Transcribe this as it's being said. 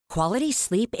Quality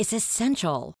sleep is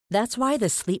essential. That's why the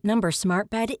Sleep Number Smart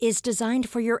Bed is designed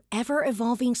for your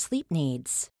ever-evolving sleep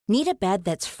needs. Need a bed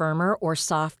that's firmer or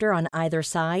softer on either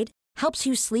side? Helps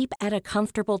you sleep at a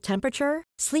comfortable temperature?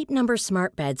 Sleep Number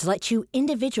Smart Beds let you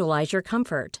individualize your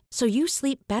comfort, so you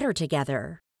sleep better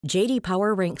together. J.D.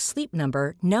 Power ranks Sleep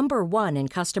Number number one in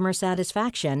customer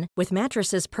satisfaction with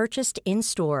mattresses purchased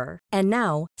in-store. And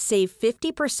now, save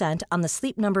 50% on the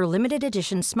Sleep Number Limited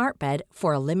Edition Smart Bed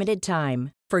for a limited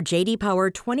time. For J.D. Power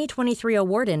 2023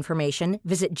 award information,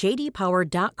 visit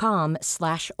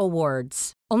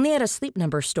jdpower.com/awards. Only at a Sleep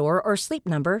Number store or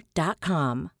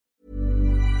sleepnumber.com.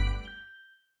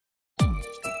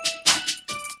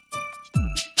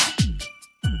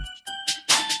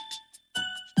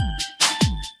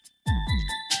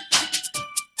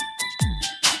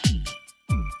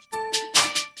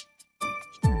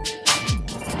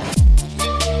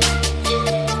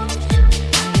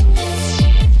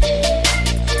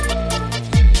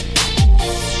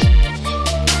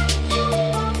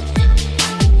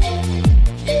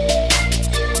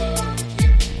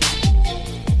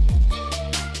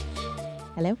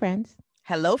 Hello, friends.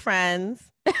 Hello,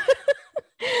 friends.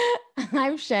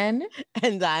 I'm Shen.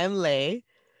 And I'm Lay.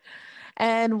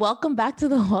 And welcome back to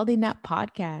the Holiday Nap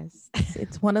Podcast.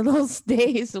 It's one of those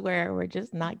days where we're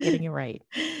just not getting it right.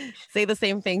 Say the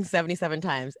same thing 77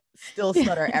 times. Still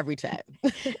stutter every time.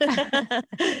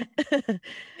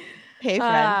 Hey,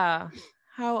 friend.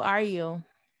 How are you?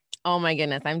 Oh, my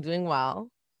goodness. I'm doing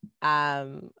well.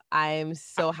 I'm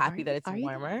so happy that it's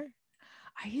warmer.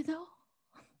 Are you though?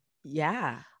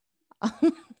 Yeah.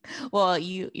 Well,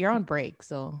 you're on break,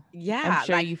 so yeah, I'm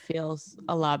sure you feel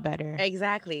a lot better.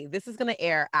 Exactly. This is gonna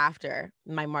air after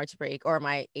my March break or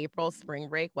my April spring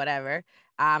break, whatever,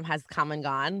 has come and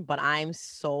gone. But I'm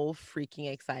so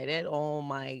freaking excited. Oh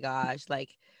my gosh!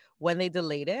 Like when they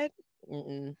delayed it,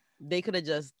 they could have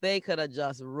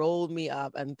just rolled me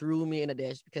up and threw me in a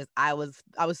dish because I was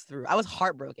through. I was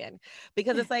heartbroken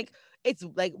because it's like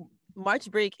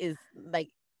March break is like,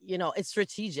 you know, it's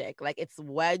strategic. Like it's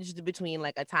wedged between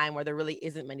like a time where there really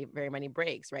isn't very many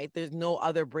breaks, right? There's no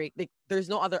other break. Like, there's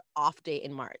no other off day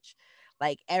in March.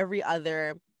 Like every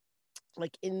other,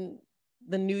 like in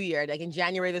the new year, like in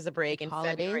January, there's a break. In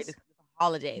February, there's a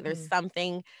holiday. Mm-hmm. There's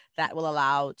something that will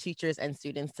allow teachers and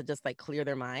students to just like clear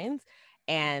their minds.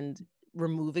 And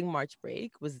removing March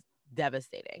break was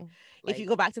devastating. Like, if you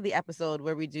go back to the episode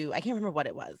where I can't remember what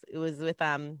it was. It was with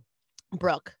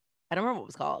Brooke. I don't remember what it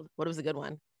was called. What was a good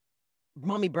one?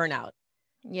 Mommy Burnout.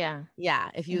 Yeah.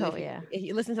 If you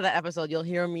listen to that episode, you'll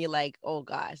hear me like, oh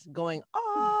gosh, going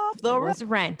off the rails.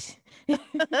 Rent. I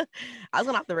was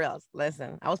going off the rails.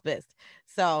 Listen, I was pissed.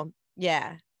 So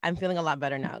yeah, I'm feeling a lot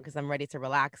better now because I'm ready to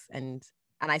relax, and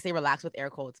I say relax with air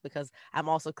quotes because I'm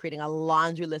also creating a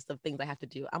laundry list of things I have to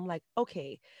do. I'm like,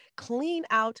 okay, clean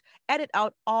out, edit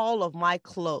out all of my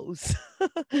clothes,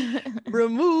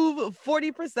 remove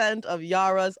 40% of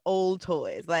Yara's old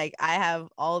toys. Like I have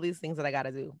all these things that I got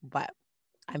to do, but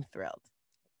I'm thrilled.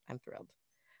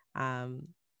 How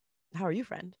are you,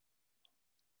 friend?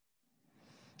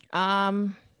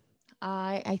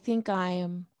 I think I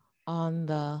am on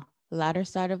the latter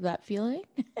side of that feeling.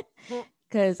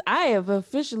 Because I have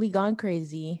officially gone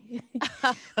crazy.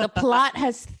 The plot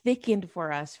has thickened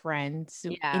for us, friends.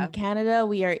 Yeah. In Canada,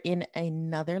 we are in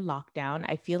another lockdown.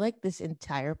 I feel like this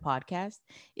entire podcast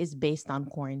is based on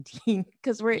quarantine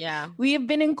because we have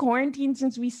been in quarantine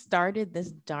since we started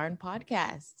this darn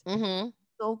podcast. Mm-hmm.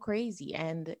 So crazy.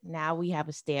 And now we have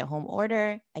a stay-at-home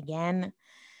order again.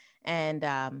 And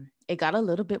it got a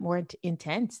little bit more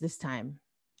intense this time.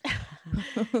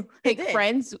 Like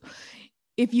friends...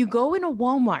 If you go in a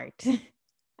Walmart,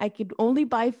 I could only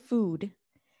buy food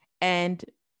and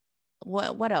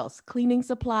what else? Cleaning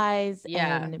supplies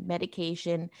and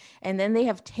medication. And then they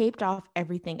have taped off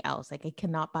everything else. Like I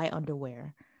cannot buy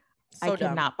underwear. I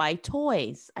cannot buy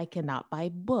toys. I cannot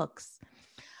buy books.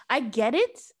 I get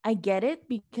it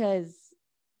because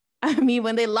I mean,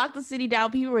 when they locked the city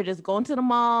down, people were just going to the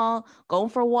mall, going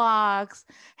for walks,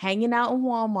 hanging out in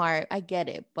Walmart. I get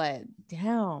it. But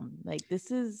damn, like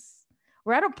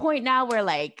we're at a point now where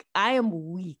like I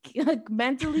am weak, like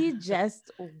mentally just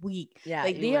weak. Yeah,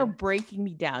 like they are breaking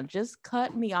me down. Just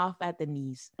cut me off at the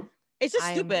knees. It's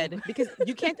just stupid because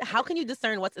you can't. How can you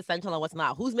discern what's essential and what's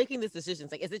not? Who's making these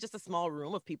decisions? Like, is it just a small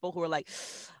room of people who are like,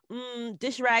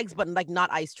 dish rags, but like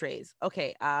not ice trays?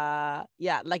 Okay,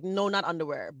 yeah, like no, not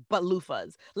underwear, but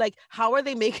loofahs. Like, how are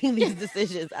they making these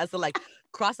decisions as to like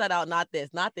cross that out? Not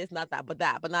this, not that, but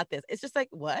that, but not this. It's just like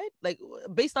what? Like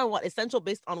based on what? Essential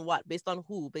based on what? Based on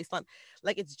who? Based on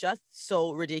like it's just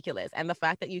so ridiculous. And the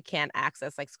fact that you can't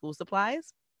access like school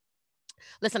supplies.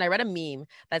 Listen, I read a meme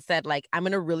that said, like, I'm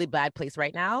in a really bad place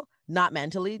right now, not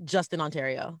mentally, just in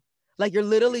Ontario. Like, you're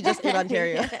literally just in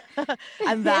Ontario.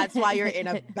 And that's why you're in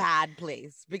a bad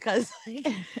place, because like,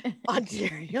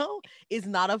 Ontario is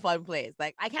not a fun place.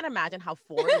 Like, I can't imagine how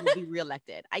Ford would be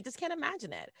reelected. I just can't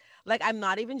imagine it. Like, I'm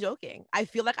not even joking. I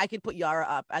feel like I could put Yara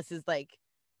up as his, like,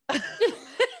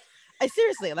 I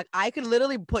seriously, like, I could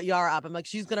literally put Yara up. I'm like,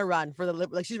 she's gonna run for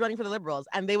like, she's running for the Liberals,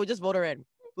 and they would just vote her in.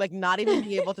 Like, not even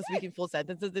be able to speak in full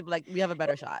sentences. They'd be like, we have a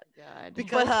better shot. God.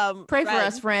 Because Pray for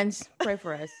us, friends. Pray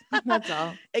for us. That's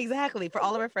all. Exactly. For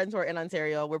all of our friends who are in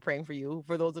Ontario, we're praying for you.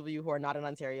 For those of you who are not in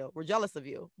Ontario, we're jealous of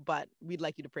you, but we'd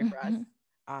like you to pray for us.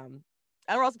 And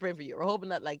we're also praying for you. We're hoping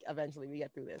that, like, eventually we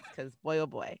get through this, because boy, oh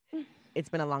boy, it's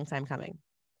been a long time coming.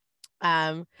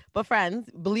 But friends,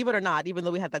 believe it or not, even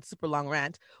though we had that super long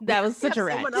rant, that was such a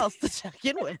rant. Someone else to check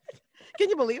in with. Can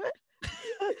you believe it?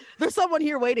 There's someone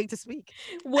here waiting to speak.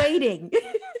 Waiting.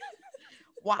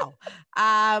 Wow.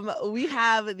 We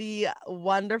have the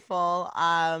wonderful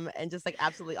and just like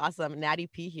absolutely awesome Natty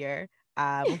P here,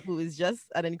 who is just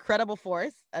an incredible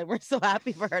force, and we're so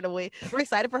happy for her to weigh. We're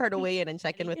excited for her to weigh in and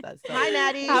check in with us. So, hi,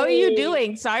 Natty. How are you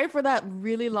doing? Sorry for that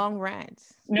really long rant.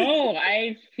 No,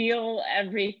 I feel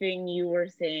everything you were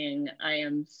saying. I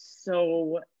am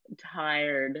so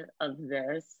tired of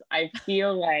this. I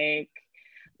feel like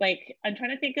I'm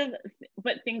trying to think of,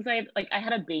 but things I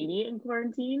had a baby in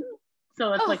quarantine.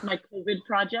 So it's like my COVID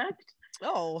project.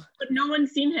 Oh. But no one's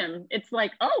seen him. It's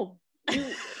like, oh, you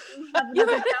have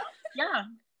another child? Yeah.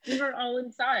 We were all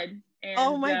inside. And,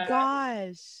 oh my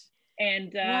gosh.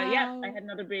 And wow. Yeah, I had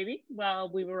another baby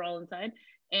while we were all inside.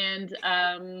 And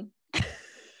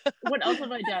what else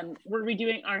have I done? We're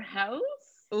redoing our house.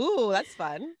 Ooh, that's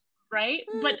fun. Right?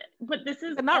 But this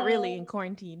is not really in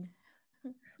quarantine.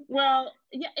 Well,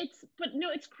 yeah,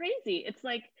 it's crazy. It's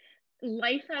like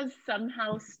life has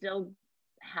somehow still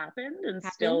happened and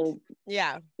still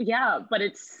yeah, but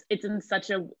it's in such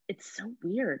a, it's so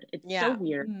weird. It's so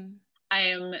weird.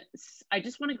 I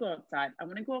just want to go outside. I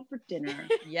want to go out for dinner.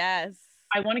 Yes.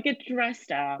 I want to get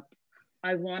dressed up.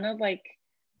 I want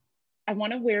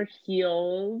to wear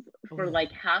heels for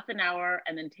like half an hour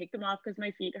and then take them off because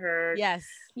my feet hurt. Yes.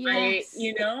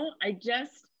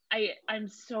 I'm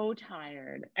so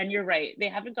tired. And you're right. They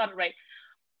haven't got it right.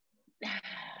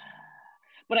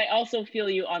 But I also feel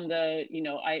you on the,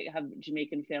 I have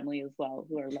Jamaican family as well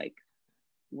who are like,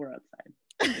 we're outside.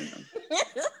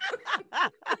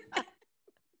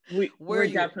 We're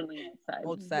definitely outside.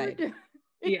 Outside.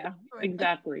 Yeah,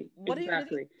 exactly.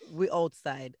 Exactly. We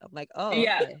outside. I'm like, oh.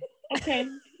 Yeah. Okay.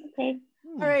 All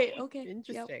right. Okay.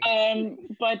 Interesting.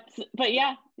 But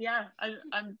yeah.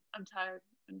 I'm tired.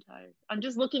 I'm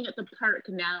just looking at the park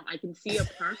now. I can see a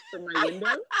park from my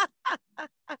window.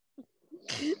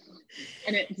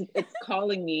 And it's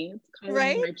calling me. It's calling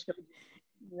right? my children.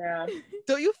 Yeah.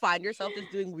 Don't you find yourself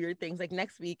just doing weird things? Like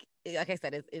next week, like I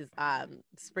said, is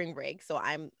spring break. So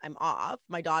I'm off.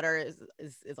 My daughter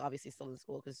is obviously still in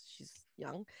school because she's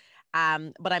young.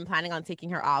 But I'm planning on taking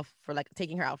her out for like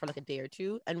a day or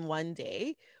two. And one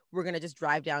day we're gonna just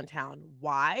drive downtown.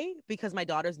 Why? Because my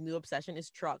daughter's new obsession is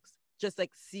trucks. Just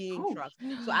like seeing trucks.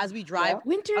 So as we drive,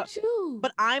 winter too.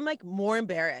 But I'm like more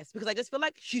embarrassed because I just feel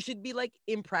like she should be like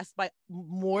impressed by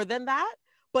more than that.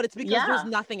 But it's because there's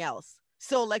nothing else.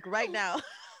 So like right now,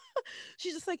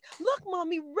 she's just like, look,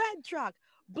 mommy, red truck,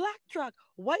 black truck,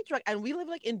 white truck. And we live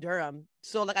like in Durham.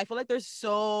 So like I feel like there's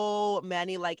so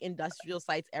many like industrial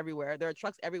sites everywhere. There are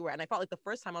trucks everywhere. And I felt like the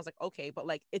first time I was like, okay, but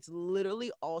like it's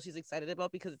literally all she's excited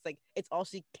about because it's like it's all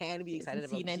she can be excited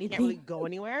about. She can't really go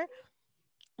anywhere.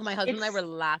 My husband and I were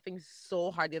laughing so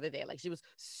hard the other day. Like she was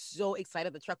so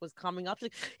excited the truck was coming up. She's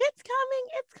like, it's coming.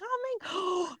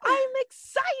 I'm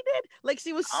excited. Like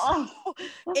she was so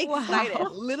excited. Wow.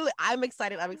 Literally, I'm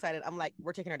excited. I'm like,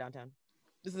 we're taking her downtown.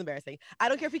 This is embarrassing. I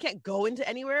don't care if we can't go into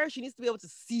anywhere. She needs to be able to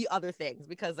see other things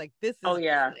because like this is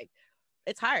like,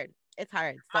 it's hard. It's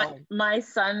hard. So my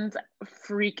sons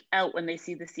freak out when they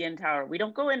see the CN Tower. We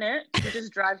don't go in it. We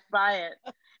just drive by it.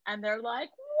 And they're like,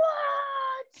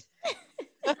 what?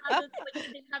 They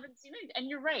haven't seen it. And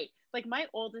you're right. Like my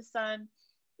oldest son,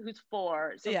 who's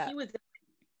 4, so he was in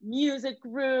music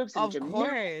groups and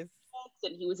gymnastics,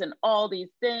 and he was in all these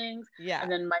things. Yeah.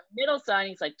 And then my middle son,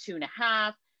 he's like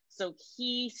 2.5, so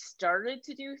he started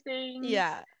to do things.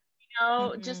 Yeah.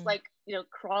 Just like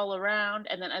crawl around.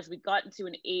 And then as we got into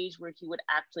an age where he would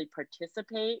actually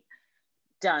participate,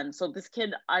 done. So this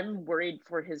kid, I'm worried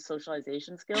for his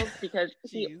socialization skills because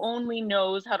he only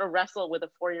knows how to wrestle with a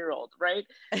 4-year-old, right?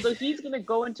 So he's going to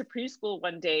go into preschool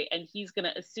one day and he's going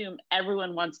to assume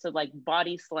everyone wants to like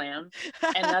body slam,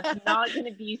 and that's not going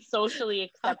to be socially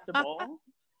acceptable.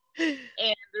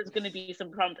 and there's going to be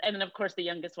some problems. And then of course the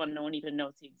youngest one, no one even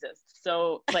knows he exists.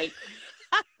 So like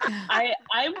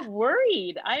I'm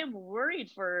worried. I am worried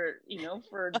for,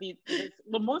 for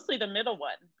well, mostly the middle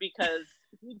one, because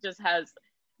he just has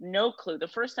no clue. The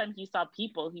first time he saw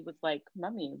people, he was like,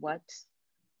 "Mommy, what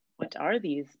are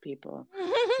these people?"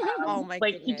 Oh my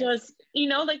like he goodness.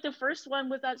 just, like the first one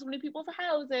was at so many people's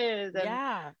houses and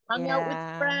Yeah. hung out with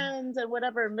Yeah. friends and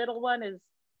whatever. Middle one is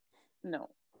no.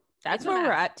 That's It's a where we're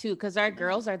mess. at too, because our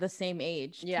girls are the same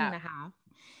age, Yeah. 2.5.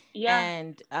 Yeah.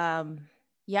 And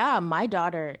yeah, my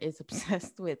daughter is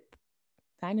obsessed with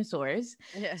dinosaurs.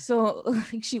 Yeah. So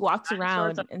like, she walks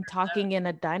Dinosaurs around and talking in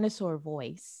a dinosaur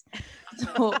voice.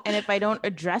 So, and if I don't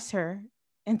address her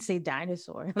and say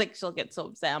dinosaur, like she'll get so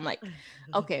upset. I'm like,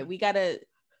 okay, we gotta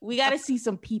see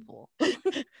some people.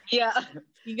 Yeah.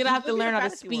 You're gonna have to Live in a learn how to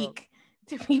fantasy world. speak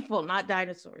to people, not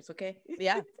dinosaurs. Okay.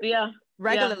 Yeah. Yeah.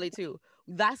 Regularly too.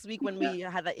 Last week when we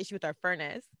had that issue with our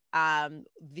furnace,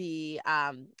 the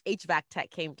HVAC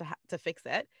tech came to fix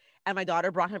it, and my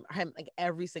daughter brought him like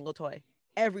every single toy,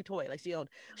 every toy like she owned.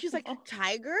 She's like,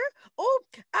 tiger,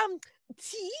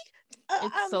 tea,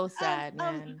 It's so sad,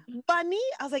 man. bunny.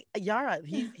 I was like, Yara,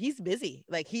 he's busy.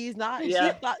 Like he's not.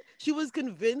 Yeah. She was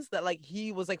convinced that like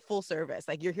he was like full service.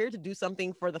 Like you're here to do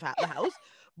something for the house,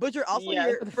 but you're also Yeah,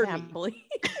 here For the for me. family.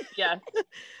 Yeah.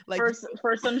 Like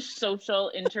for some social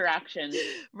interaction.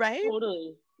 right?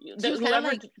 Totally. She was kind of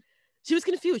like, she was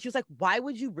confused. She was like, why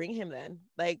would you bring him then?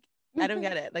 Like, I don't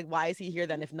get it. Like, why is he here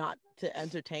then if not to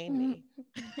entertain me?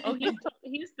 Oh,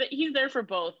 he's there for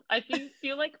both. I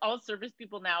feel like all service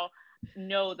people now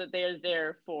know that they're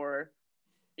there for,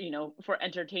 for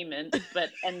entertainment,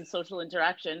 and social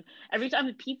interaction. Every time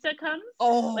the pizza comes,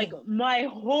 like my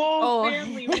whole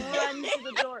family runs to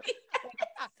the door. Like,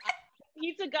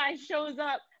 pizza guy shows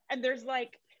up, and there's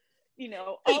like,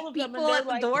 all of them, and they're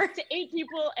like to 8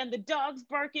 people, and the dog's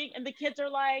barking, and the kids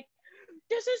are like,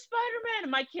 "This is Spider-Man!"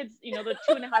 And my kids, the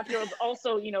 2.5-year-old's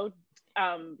also,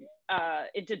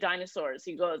 into dinosaurs.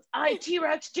 He goes, "I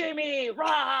T-Rex Jamie,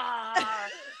 rah!"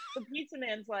 The pizza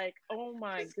man's like, "Oh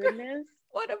my goodness,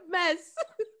 What a mess.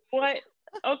 what?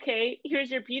 Okay,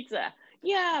 here's your pizza."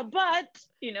 Yeah, but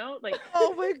like,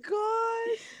 oh my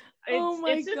gosh.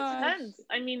 it's intense.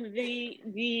 I mean,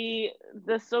 the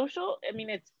social. I mean,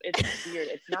 it's weird.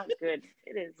 It's not good.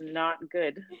 It is not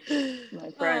good, my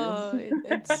friends. Oh,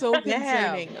 it's so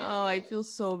concerning. Oh, I feel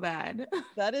so bad.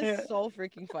 That is so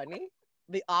freaking funny.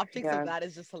 The optics of that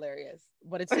is just hilarious,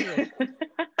 but it's true.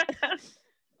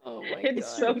 Oh my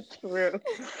It's so true.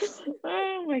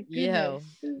 Oh my goodness.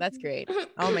 Yo, that's great.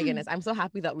 Oh my goodness. I'm so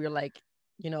happy that we're like,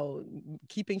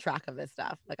 keeping track of this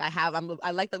stuff. Like I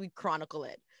like that we chronicle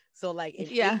it. So like in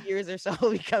 8 years or so,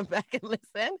 we come back and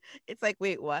listen. It's like,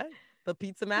 wait, what? The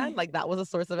pizza man? Like that was a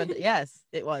source of yes,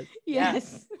 it was.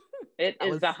 Yes. It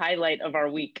is the highlight of our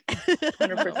week.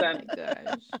 100%. Oh my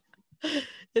gosh.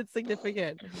 It's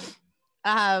significant.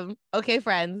 Okay,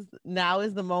 friends. Now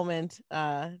is the moment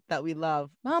that we love.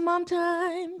 Mom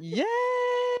time.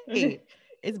 Yay!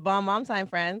 It's Bomb Mom time,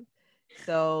 friends.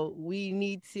 So we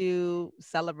need to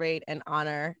celebrate and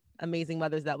honor amazing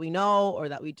mothers that we know or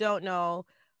that we don't know,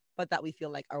 but that we feel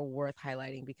like are worth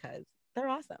highlighting because they're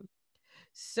awesome.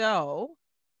 So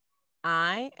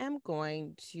I am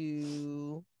going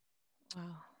to,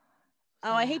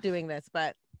 I hate doing this,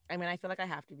 but I mean, I feel like I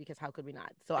have to because how could we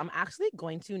not? So I'm actually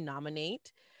going to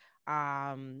nominate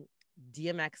DMX's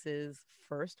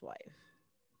first wife.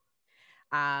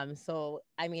 So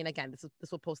I mean, again,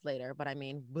 this will post later, but I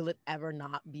mean, will it ever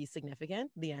not be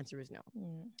significant? The answer is no.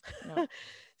 No.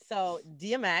 So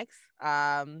DMX,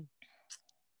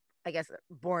 I guess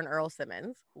born Earl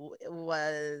Simmons,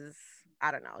 was,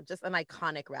 I don't know, just an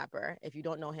iconic rapper. If you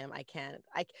don't know him,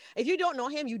 if you don't know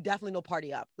him, you definitely know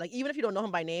Party Up. Like, even if you don't know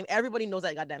him by name, everybody knows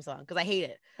that goddamn song because I hate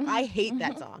it. I hate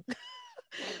that song.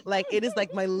 Like, it is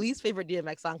like my least favorite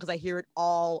DMX song because I hear it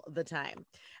all the time.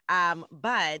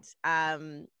 But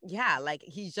yeah, like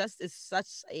he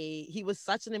was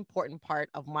such an important part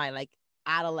of my like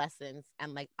adolescence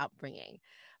and like upbringing.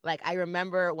 Like, I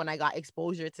remember when I got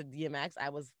exposure to DMX, I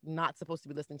was not supposed to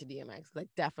be listening to DMX. Like,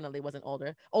 definitely wasn't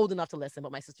old enough to listen.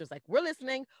 But my sister's like, we're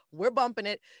listening, we're bumping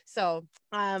it. So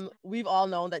we've all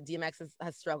known that DMX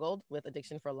has struggled with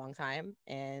addiction for a long time.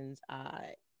 And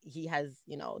he has,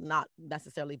 not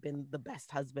necessarily been the best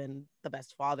husband, the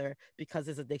best father, because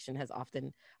his addiction has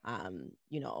often,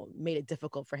 made it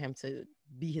difficult for him to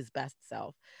be his best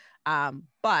self.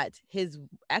 But his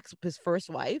first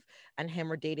wife and him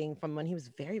were dating from when he was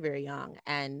very, very young,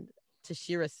 and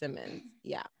Tashira Simmons.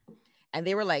 Yeah. And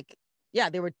they were like,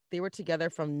 they were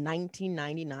together from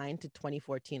 1999 to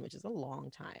 2014, which is a long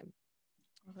time.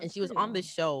 And she was pretty on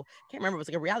this long. show. Can't remember. It was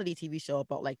like a reality TV show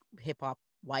about like hip hop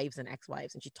wives and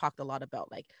ex-wives, and she talked a lot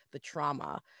about like the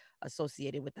trauma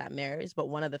associated with that marriage. But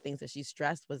one of the things that she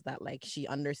stressed was that like she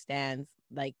understands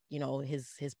like, you know,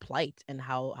 his plight and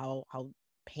how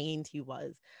pained he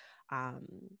was, um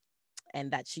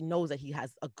and that she knows that he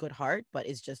has a good heart but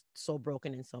is just so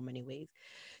broken in so many ways.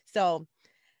 So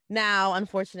now,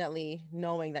 unfortunately,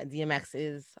 knowing that DMX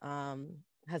is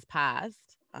has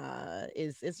passed,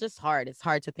 is it's just hard. It's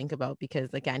hard to think about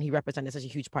because again, he represented such a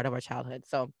huge part of our childhood.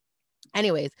 So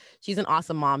anyways, she's an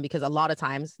awesome mom because a lot of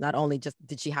times, not only just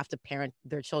did she have to parent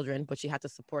their children, but she had to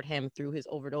support him through his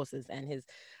overdoses and his,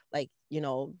 like, you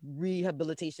know,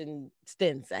 rehabilitation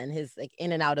stints and his like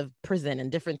in and out of prison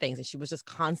and different things. And she was just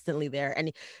constantly there.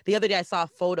 And the other day I saw a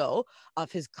photo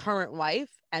of his current wife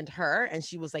and her, and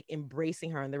she was like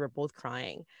embracing her and they were both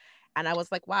crying. And I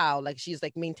was like, wow, like she's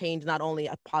like maintained not only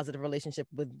a positive relationship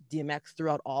with DMX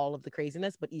throughout all of the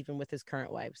craziness, but even with his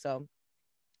current wife. So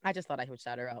I just thought I would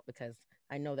shout her out because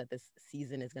I know that this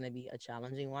season is going to be a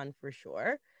challenging one for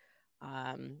sure.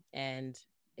 And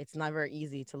it's never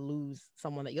easy to lose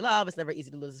someone that you love. It's never easy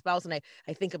to lose a spouse. And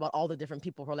I think about all the different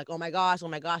people who are like, oh my gosh,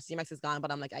 DMX is gone.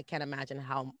 But I'm like, I can't imagine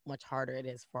how much harder it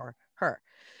is for her.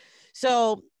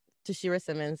 So Tashira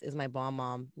Simmons is my bomb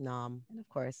mom, Nom. And of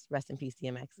course, rest in peace,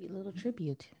 DMX. Sweet little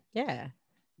tribute. Yeah.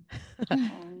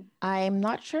 I'm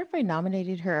not sure if I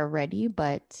nominated her already,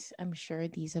 but I'm sure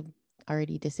these have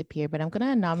already disappeared. But I'm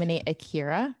gonna nominate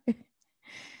Akira.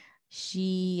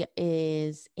 She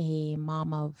is a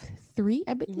mom of 3,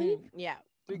 I believe. Yeah.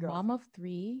 3 girls. Mom of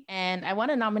 3. And I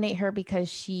want to nominate her because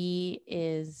she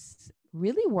is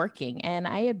really working and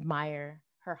I admire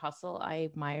her hustle. I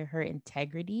admire her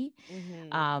integrity,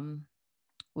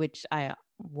 which I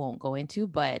won't go into,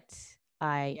 but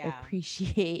I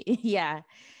appreciate, I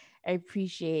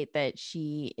appreciate that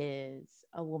she is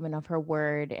a woman of her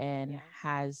word and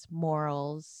has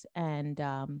morals. And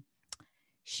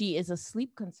she is a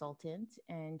sleep consultant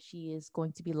and she is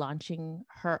going to be launching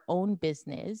her own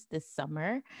business this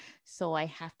summer. So I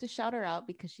have to shout her out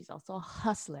because she's also a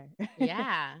hustler.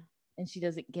 Yeah. And she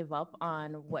doesn't give up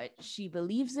on what she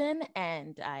believes in.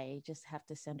 And I just have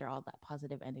to send her all that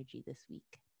positive energy this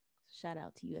week. Shout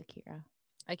out to you, Akira.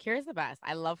 Akira's the best.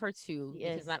 I love her too She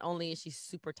because is. not only is she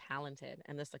super talented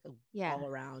and just like a all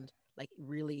around like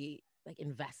really like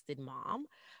invested mom,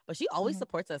 but she always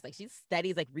supports us. Like she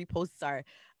steadies like reposts our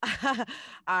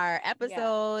our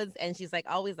episodes and she's like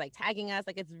always like tagging us.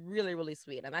 Like it's really really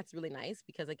sweet and that's really nice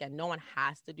because again no one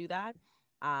has to do that.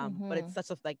 But it's such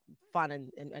a like fun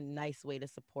and nice way to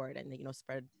support and you know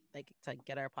spread like to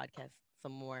get our podcast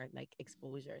some more like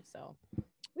exposure. So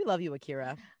we love you,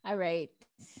 Akira. All right,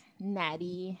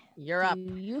 Natty, you're up.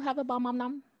 Do you have a bomb mom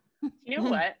nom? You know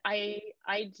what? I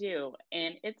do,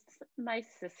 and it's my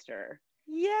sister.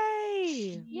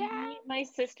 Yay! My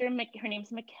sister. Her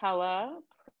name's Michaela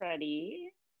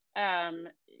Preddy.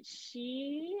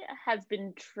 She has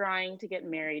been trying to get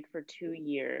married for 2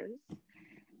 years,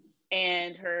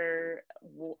 and her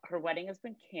wedding has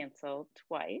been canceled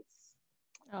twice.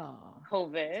 Oh,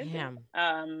 COVID. Damn.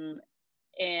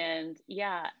 And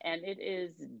it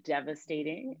is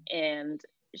devastating. And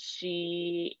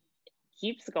she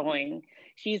keeps going.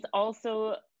 She's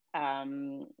also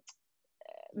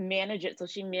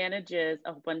she manages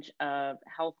a bunch of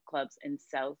health clubs in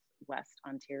Southwest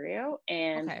Ontario.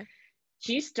 And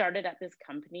she started at this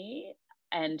company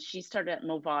and she started at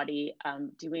Movati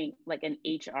doing like an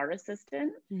HR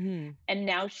assistant. And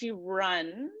now she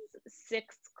runs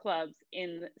 6 clubs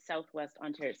in Southwest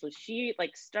Ontario. So she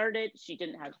she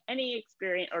didn't have any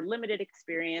experience or limited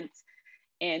experience.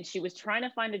 And she was trying to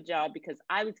find a job because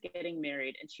I was getting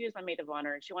married and she was my maid of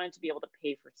honor and she wanted to be able to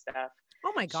pay for stuff.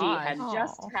 Oh my God.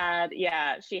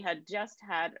 She had just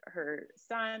had her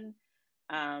son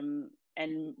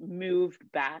and moved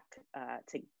back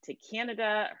to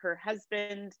Canada. Her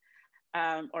husband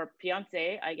or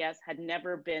fiance, I guess, had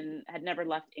never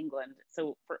left England.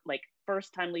 So for like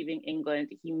first time leaving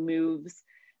England, he moves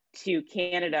to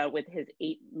Canada with his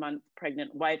 8-month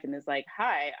pregnant wife and is like,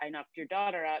 "Hi, I knocked your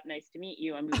daughter up. Nice to meet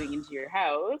you. I'm moving into your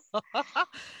house."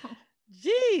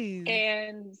 Jeez.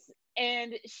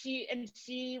 And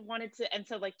she wanted to, and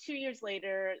so like 2 years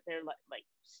later, they're like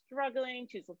struggling.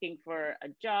 She's looking for a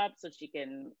job so she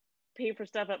can pay for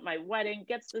stuff at my wedding,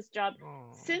 gets this job.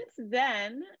 Aww. Since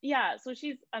then, so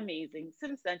she's amazing.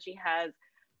 Since then, she has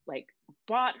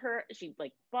bought her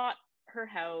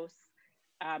house.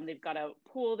 They've got a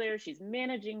pool there. She's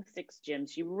managing 6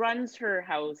 gyms. She runs her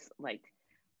house like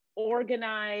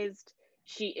organized.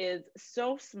 She is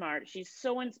so smart. She's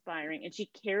so inspiring, and she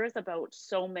cares about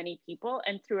so many people.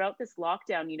 And throughout this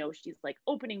lockdown, she's like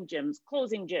opening gyms,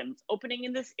 closing gyms, opening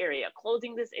in this area,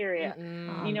 closing this area. Oh,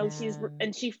 man.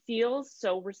 And she feels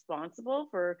so responsible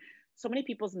for so many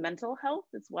people's mental health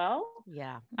as well.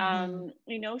 Yeah.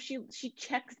 She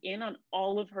checks in on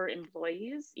all of her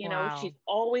employees. Wow. She's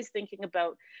always thinking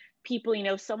about people.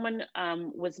 Someone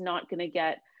was not going to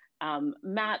get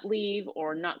mat leave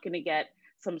or not going to get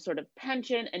some sort of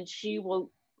pension, and she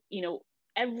will,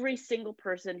 every single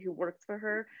person who works for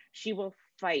her, she will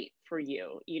fight for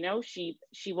you. She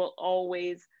will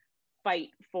always fight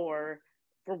for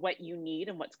what you need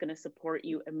and what's going to support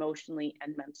you emotionally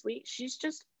and mentally. She's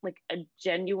just like a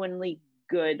genuinely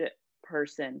good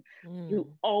person who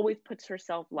always puts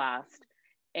herself last,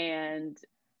 and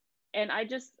I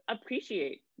just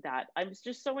appreciate that. I'm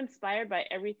just so inspired by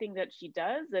everything that she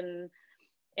does, and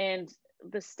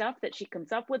the stuff that she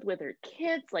comes up with her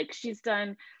kids. Like she's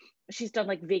done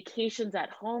like vacations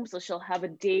at home, so she'll have a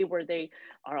day where they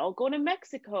are all going to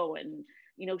Mexico, and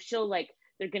she'll like,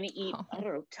 they're going to eat, I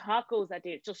don't know, tacos that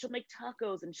day. She'll make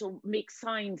tacos, and she'll make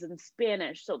signs in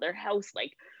Spanish, so their house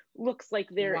like looks like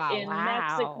they're in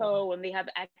Mexico, and they have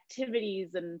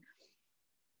activities and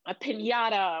a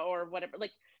piñata or whatever.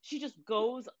 Like, she just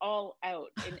goes all out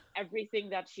in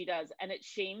everything that she does, and it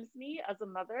shames me as a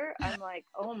mother. I'm like,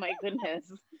 oh my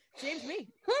goodness. Shames me.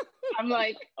 I'm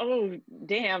like, oh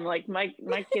damn, like my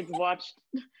kids watched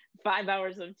 5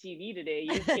 hours of TV today.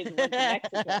 You kids went to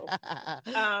Mexico.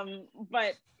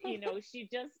 But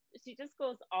she just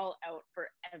goes all out for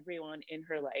everyone in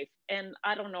her life, and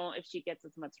I don't know if she gets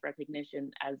as much recognition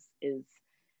as is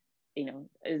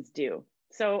due.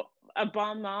 So a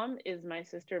bomb mom is my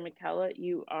sister, Michaela.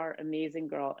 You are amazing,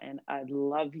 girl, and I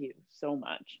love you so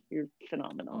much. You're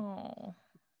phenomenal. Oh,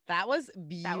 That was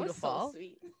beautiful. that was so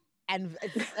sweet. And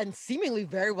seemingly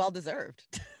very well deserved.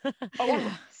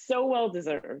 Oh, so well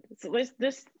deserved. So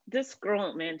this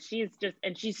girl, man, she's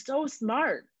so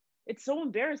smart. It's so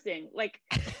embarrassing. Like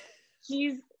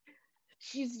she's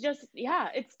just, yeah,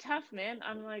 it's tough, man.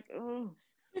 I'm like, oh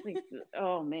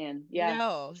man, yeah.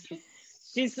 No.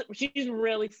 She's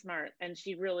really smart, and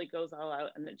she really goes all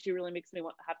out, and she really makes me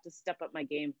have to step up my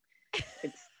game.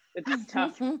 It's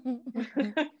tough.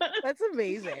 That's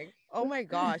amazing. Oh my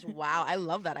gosh. Wow. I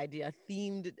love that idea.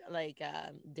 Themed like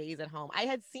days at home. I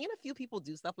had seen a few people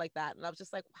do stuff like that, and I was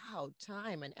just like, wow,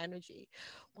 time and energy.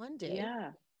 One day.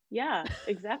 Yeah,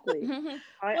 exactly.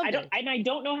 I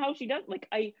don't know how she does. Like,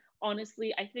 I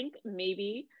honestly, I think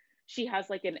maybe she has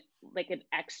like an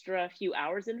extra few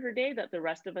hours in her day that the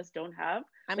rest of us don't have.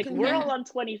 We're all on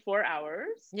 24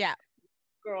 hours. Yeah.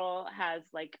 Girl has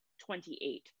like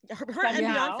 28. Her and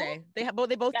Beyonce. They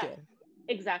both do.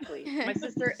 Exactly. My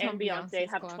sister and Beyonce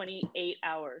have 28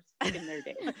 hours in their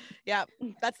day. Yeah.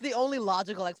 That's the only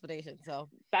logical explanation. So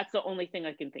that's the only thing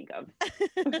I can think of.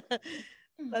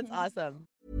 That's awesome.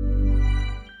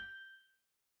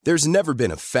 There's never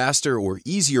been a faster or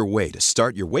easier way to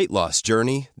start your weight loss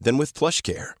journey than with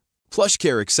PlushCare.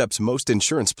 PlushCare accepts most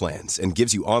insurance plans and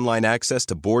gives you online access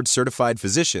to board-certified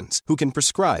physicians who can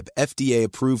prescribe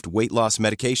FDA-approved weight loss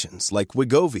medications like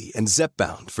Wegovy and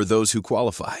Zepbound for those who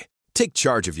qualify. Take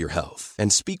charge of your health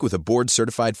and speak with a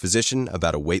board-certified physician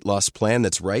about a weight loss plan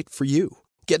that's right for you.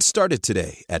 Get started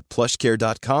today at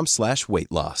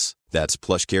plushcare.com/weight-loss. That's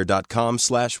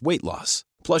plushcare.com/weight-loss.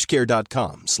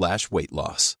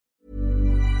 plushcare.com/weight-loss.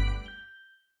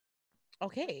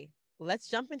 Okay, let's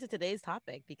jump into today's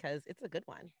topic because it's a good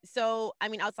one. So, I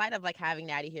mean, outside of like having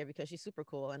Natty here because she's super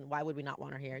cool, and why would we not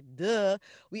want her here? Duh.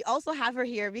 We also have her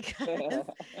here because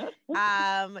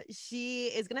she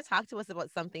is going to talk to us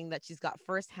about something that she's got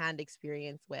firsthand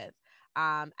experience with.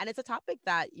 And it's a topic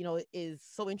that, is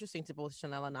so interesting to both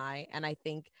Chanel and I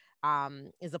think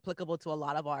is applicable to a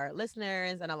lot of our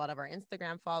listeners and a lot of our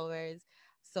Instagram followers.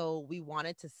 So we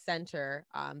wanted to center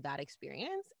that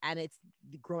experience, and it's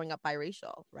growing up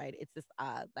biracial, right? It's this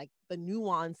like the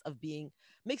nuance of being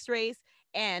mixed race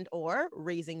and or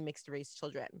raising mixed race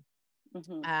children.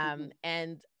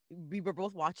 And we were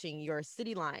both watching your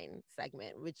City Line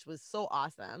segment, which was so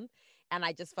awesome. And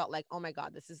I just felt like, oh my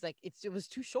God, this is like, it was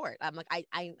too short. I'm like, I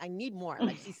need more.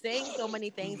 Like, she's saying so many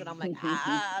things, and I'm like,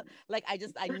 I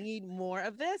need more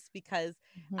of this because,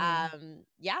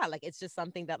 like, it's just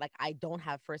something that like, I don't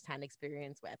have firsthand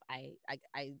experience with. I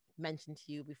mentioned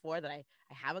to you before that I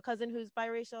have a cousin who's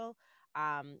biracial,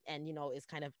 and, is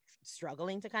kind of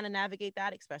struggling to kind of navigate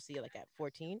that, especially like at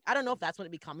 14. I don't know if that's when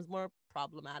it becomes more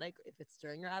problematic, if it's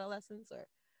during your adolescence or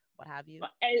what have you.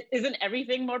 Isn't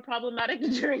everything more problematic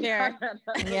during Fair.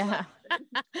 Yeah.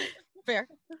 Fair.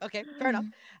 Okay, fair enough.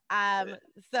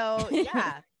 So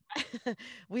yeah,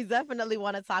 We definitely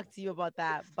want to talk to you about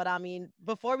that. But I mean,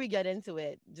 before we get into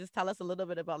it, just tell us a little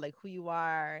bit about like who you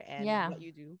are and Yeah. what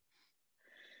you do.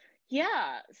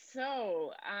 Yeah,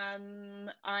 so I'm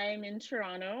in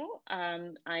Toronto.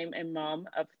 I'm a mom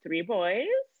of three boys.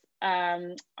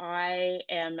 I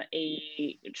am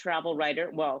a travel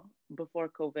writer. Well, before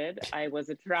COVID, I was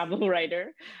a travel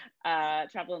writer,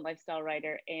 travel and lifestyle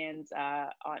writer, and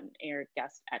on-air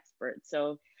guest expert.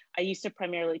 So I used to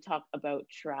primarily talk about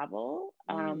travel,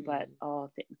 but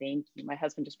thank you. My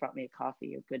husband just brought me a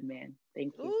coffee. A good man.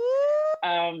 Thank you. Ooh,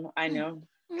 I know.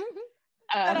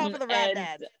 shout out for the rad And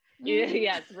dads.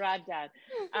 yes, rad dad.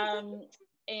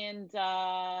 And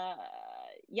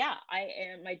yeah,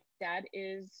 my dad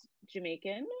is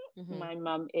Jamaican. Mhm. My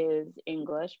mom is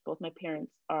English. Both my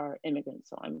parents are immigrants,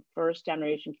 so I'm first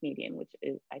generation Canadian, which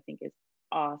is I think is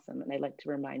awesome, and I like to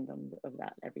remind them of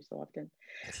that every so often.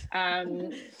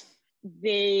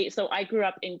 So I grew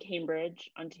up in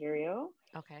Cambridge, Ontario,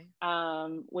 Okay.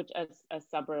 which is a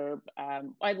suburb.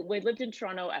 We lived in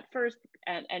Toronto at first,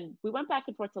 and we went back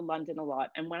and forth to London a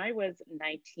lot. And when I was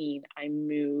 19, I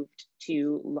moved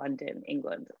to London,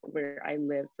 England, where I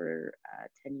lived for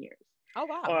 10 years. Oh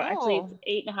wow. Or actually, it's Oh.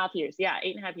 8.5 years. Yeah,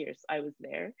 8.5 years I was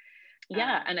there.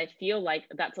 Yeah, and I feel like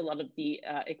that's a lot of the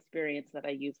experience that I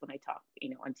use when I talk,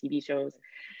 on TV shows.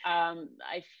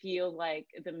 I feel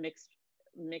like the mixed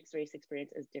race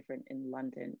experience is different in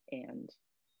London and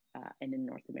in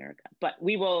North America, but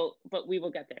we will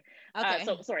get there. Okay.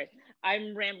 So sorry,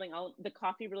 I'm rambling. The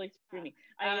coffee really threw me.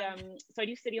 So I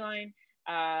do Cityline,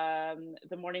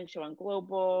 the morning show on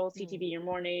Global, CTV Your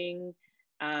Morning,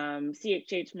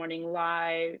 CHH Morning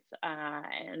Live,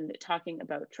 and talking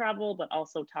about travel, but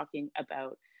also talking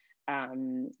about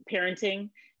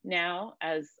parenting now,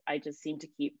 as I just seem to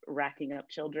keep racking up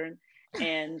children.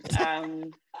 And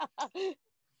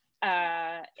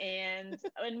and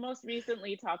most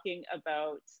recently talking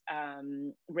about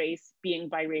race, being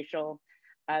biracial,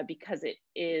 because it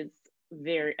is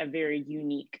a very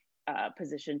unique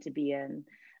position to be in.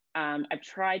 I've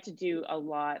tried to do a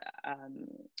lot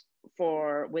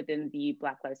for within the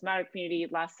Black Lives Matter community.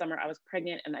 Last summer I was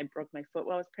pregnant and I broke my foot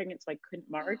while I was pregnant, so I couldn't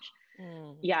march.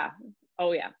 Yeah.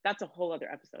 Oh yeah, that's a whole other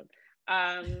episode.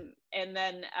 And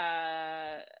then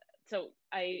so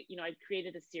I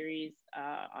created a series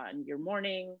on Your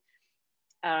Morning,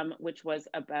 which was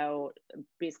about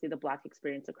basically the Black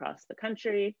experience across the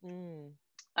country.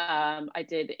 I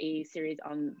did a series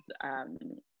on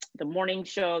the morning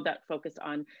show that focused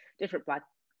on different Black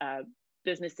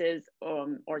businesses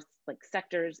or like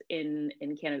sectors in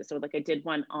Canada. So like I did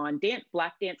one on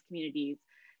Black dance communities,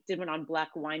 did one on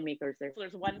Black winemakers there. So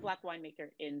there's one Black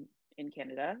winemaker in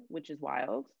Canada, which is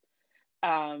wild.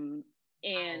 And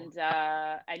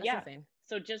yeah, insane.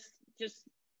 So just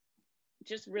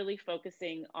really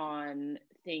focusing on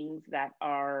things that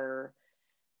are,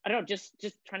 I don't know, just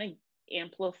trying to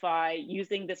amplify,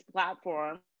 using this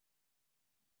platform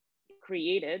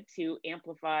created to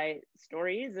amplify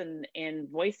stories and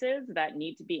voices that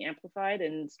need to be amplified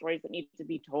and stories that need to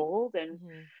be told. And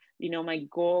my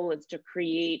goal is to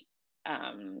create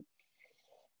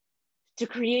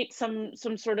some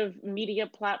sort of media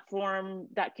platform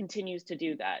that continues to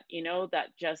do that,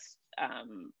 that just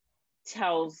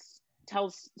tells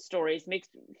stories, makes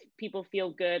people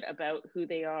feel good about who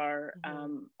they are.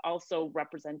 Also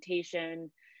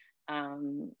representation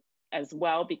as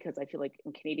well, because I feel like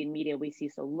in Canadian media we see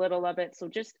so little of it. So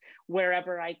just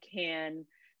wherever I can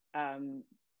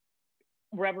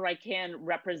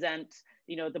represent,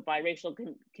 the biracial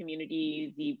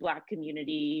community, the Black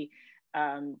community,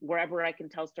 wherever I can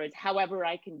tell stories, however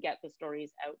I can get the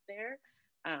stories out there,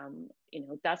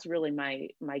 that's really my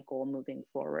goal moving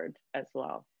forward as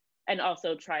well. And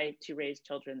also try to raise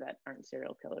children that aren't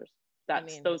serial killers.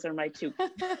 Those are my two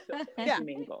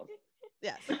main goals.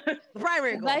 Yes, the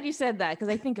primary goal. I'm glad you said that, because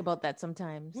I think about that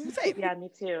sometimes. Same. Yeah, me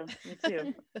too.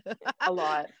 A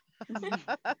lot.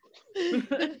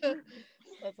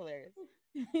 That's hilarious.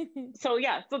 So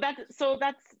yeah, so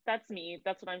that's me.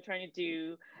 That's what I'm trying to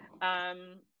do.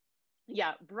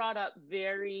 Yeah, brought up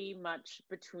very much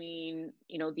between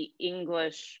the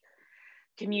English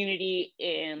community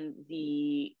and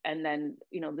then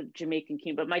the Jamaican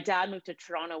community. But my dad moved to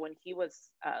Toronto when he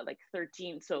was like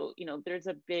 13, so there's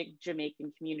a big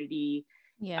Jamaican community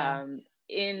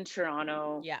in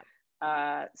Toronto. Yeah.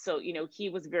 So he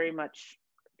was very much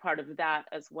part of that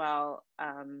as well.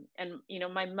 And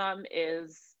my mom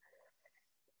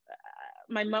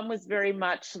was very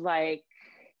much like,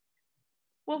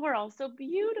 well, we're all so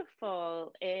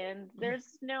beautiful and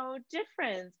there's no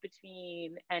difference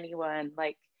between anyone,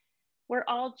 like we're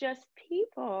all just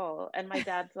people. And my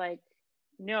dad's like,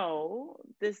 no,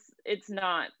 it's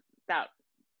not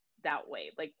that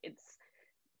way. Like it's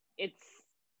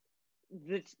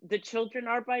the children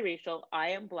are biracial. I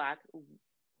am Black.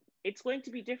 It's going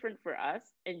to be different for us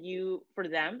and you, for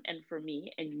them and for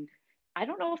me. And I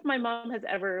don't know if my mom has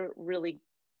ever really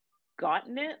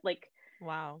gotten it. Like,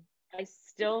 Wow. I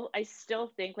still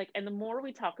think like, and the more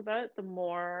we talk about it, the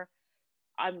more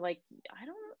I'm like, I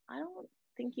don't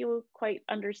think you quite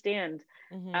understand.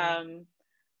 Mhm.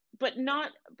 But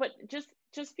not, but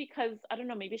just because, I don't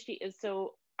know, maybe she is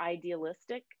so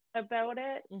idealistic about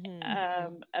it, Mhm.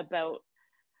 um,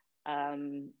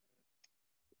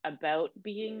 about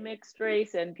being mixed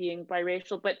race and being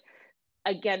biracial. But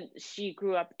again, she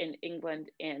grew up in England,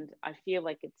 and I feel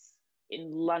like it's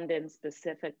in London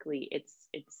specifically, it's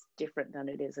different than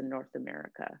it is in North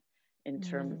America in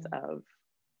terms Mm. of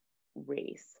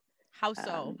race. How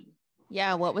so?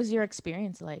 Yeah, what was your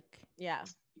experience like? Yeah.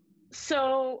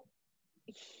 So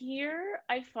here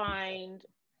I find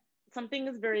something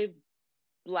is very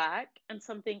Black and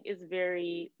something is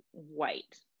very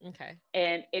white. Okay.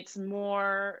 And it's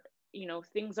more,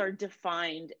 things are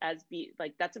defined as be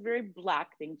like, that's a very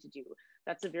Black thing to do,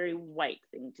 that's a very white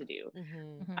thing to do.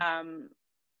 Mhm. Mhm.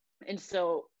 And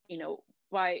so,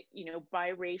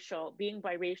 biracial, being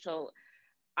biracial,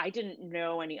 I didn't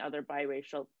know any other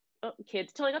biracial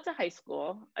kids till I got to high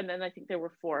school, and then I think there were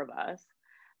four of us.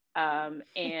 And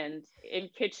in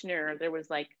Kitchener there was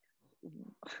like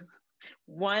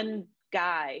one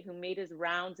guy who made his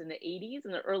rounds in the 80s,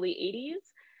 in the early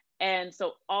 80s, and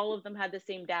so all of them had the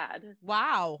same dad.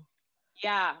 Wow.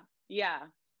 Yeah, yeah,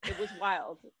 it was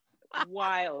wild.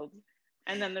 Wild.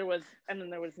 And then there was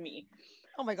me.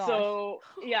 Oh my gosh. So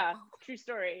yeah, true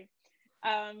story.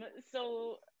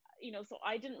 So so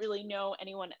I didn't really know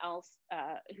anyone else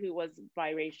who was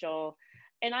biracial,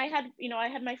 and I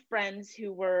had my friends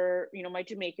who were, my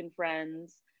Jamaican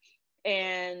friends,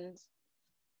 and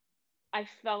I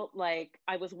felt like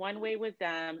I was one way with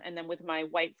them, and then with my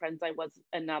white friends I was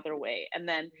another way. And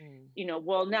then, Mm.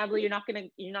 well, Natalie, you're not gonna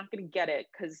get it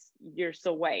because you're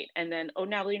so white. And then, oh,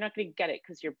 Natalie, you're not gonna get it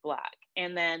because you're Black.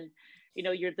 And then,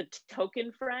 you're the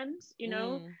token friend,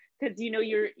 Mm. because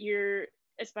you're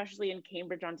especially in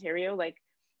Cambridge, Ontario, like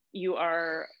you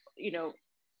are,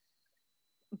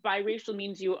 biracial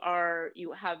means you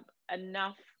have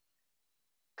enough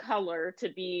color to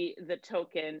be the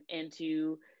token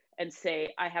and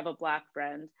say I have a Black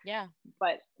friend. Yeah.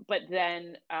 But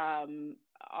then on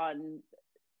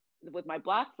with my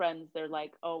Black friends, they're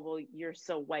like, oh well, you're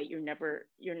so white, you're never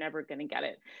gonna get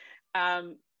it.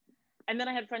 And then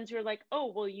I had friends who were like,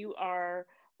 oh well, you are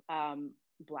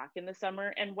Black in the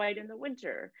summer and white in the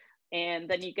winter. And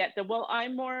then you get well,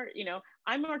 I'm more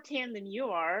tan than you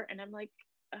are. And I'm like,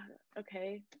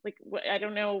 okay, like I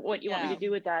don't know what you want me Yeah. to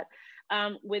do with that.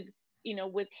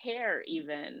 With hair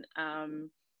even,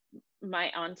 my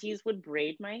aunties would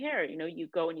braid my hair. You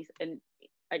go and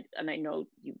I know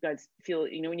you guys feel,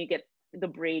 when you get the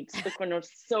braids, the corners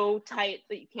so tight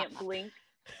that you can't blink.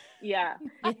 Yeah.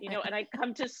 And I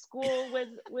come to school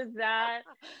with that.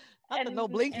 Not the no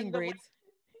blinking braids.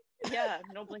 Yeah,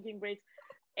 no blinking braids.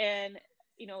 And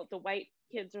the white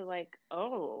kids are like,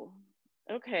 oh,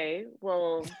 okay,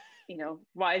 well,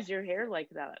 why is your hair like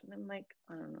that? And I'm like,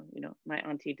 I don't know, my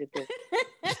auntie did this.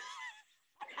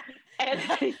 And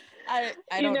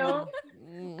I don't know.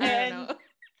 I don't know.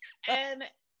 and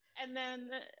then,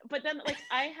 but then, like,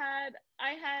 I had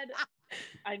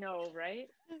I know, right?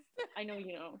 I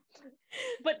know,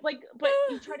 but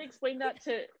you try to explain that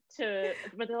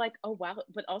but they're like, oh wow,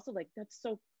 but also like that's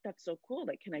so cool,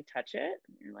 like, can I touch it?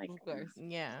 And you're like, Of course.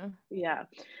 Yeah. yeah.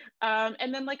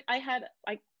 And then, like, I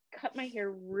cut my hair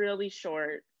really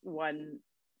short one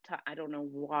time. I don't know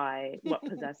what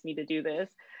possessed me to do this.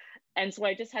 And so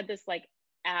I just had this like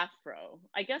afro.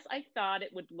 I guess I thought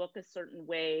it would look a certain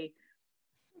way.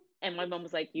 And my mom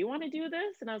was like, you want to do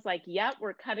this? And I was like, yep,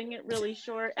 we're cutting it really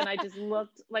short. And I just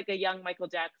looked like a young Michael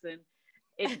Jackson.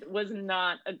 It was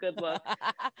not a good look.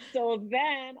 So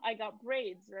then I got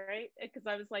braids, right? Because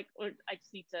I was like, I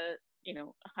just need to,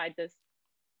 hide this.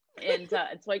 And so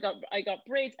I got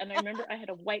braids. And I remember I had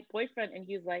a white boyfriend, and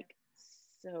he was like,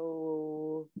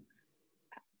 so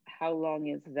how long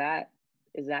is that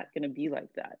going to be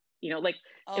like that? Like,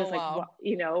 Oh, it was like,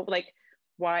 wow. like,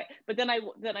 why? But then I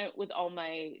with all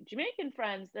my Jamaican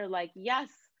friends, they're like, yes,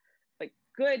 like,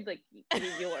 good, like,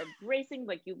 you're embracing,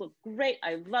 like, you look great,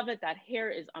 I love it, that hair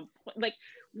is on point, like,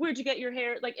 where'd you get your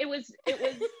hair? Like, it was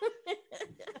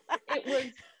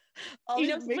All these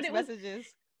but mixed it was, messages.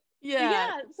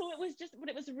 Yeah, so it was just, but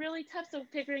it was really tough. So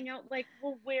figuring out like,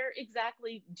 well, where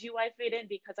exactly do I fit in?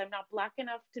 Because I'm not black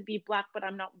enough to be black, but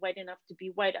I'm not white enough to be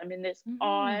white. I'm in this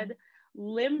odd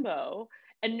limbo,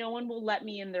 and no one will let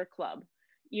me in their club,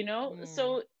 you know?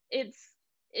 So it's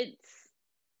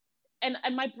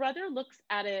and my brother looks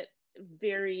at it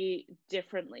very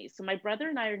differently. So my brother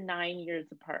and I are 9 years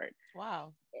apart.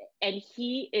 Wow. And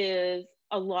he is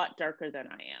a lot darker than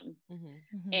I am.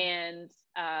 And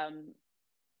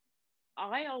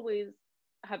I always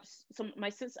have some, my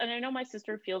sister, and I know my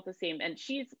sister feels the same, and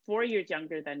she's 4 years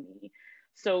younger than me.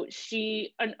 So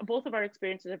she, and both of our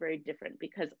experiences are very different,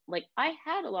 because like I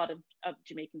had a lot of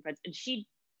Jamaican friends, and she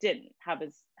didn't have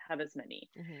as many.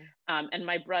 And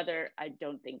my brother, I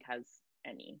don't think has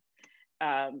any.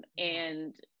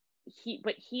 And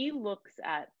he looks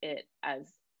at it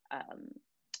as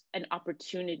an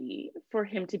opportunity for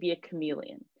him to be a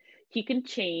chameleon. He can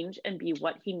change and be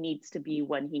what he needs to be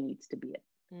when he needs to be it.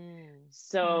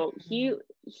 So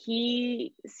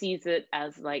he sees it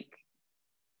as like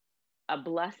a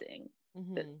blessing,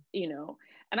 that, you know,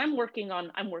 and I'm working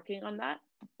on that.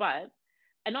 But,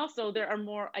 and also there are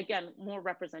more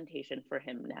representation for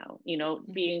him now, you know,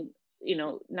 being, you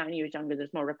know, 9 years younger,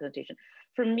 there's more representation.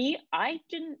 For me, I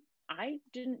didn't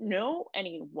know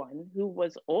anyone who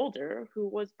was older who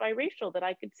was biracial that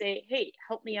I could say, hey,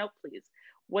 help me out, please.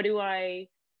 What do I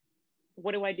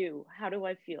do? How do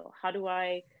I feel? How do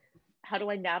I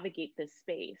navigate this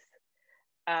space?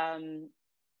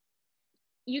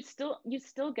 You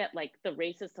still get like the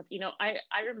racist stuff. You know, I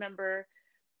remember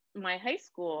my high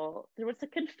school, there was a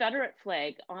Confederate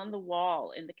flag on the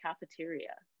wall in the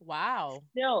cafeteria. Wow.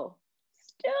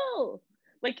 Still,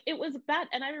 like it was bad.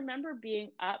 And I remember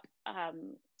being up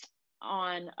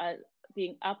on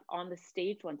the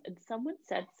stage once, and someone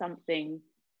said something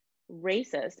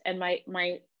racist, and my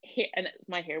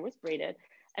hair was braided,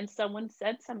 and someone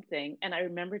said something, and I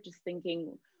remember just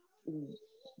thinking,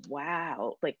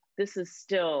 wow, like this is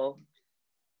still,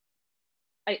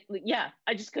 I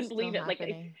just couldn't believe it. Happening.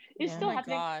 Like it's still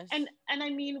happening. Gosh. And I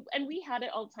mean, and we had it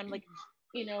all the time. Like,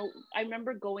 you know, I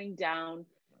remember going down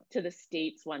to the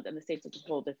States once, and the States is a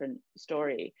whole different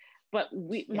story. But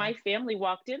my family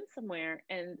walked in somewhere,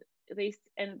 and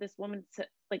this woman said,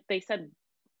 like, they said,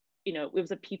 you know, it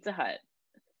was a Pizza Hut,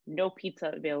 no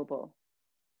pizza available.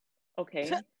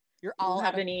 Okay. You're all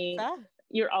out of pizza?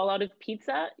 You're all out of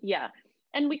pizza? Yeah.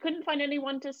 And we couldn't find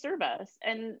anyone to serve us.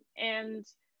 And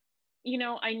you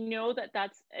know, I know that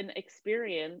that's an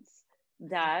experience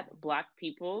that Black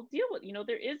people deal with. You know,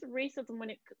 there is racism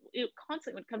when it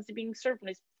constantly, when it comes to being served, when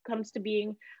it comes to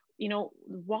being, you know,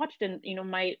 watched. And, you know,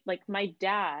 my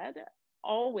dad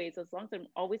always, as long as I'm,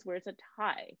 always wears a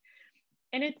tie.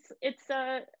 And it's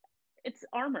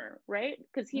armor, right?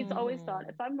 Because he's always thought,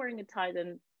 if I'm wearing a tie,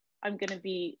 then I'm going to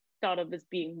be thought of as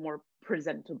being more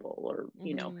presentable, or,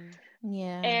 you know.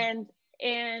 And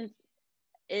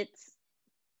it's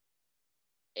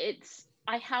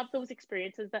I have those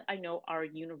experiences that I know are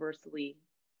universally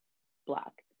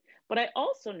Black, but I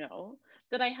also know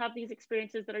that I have these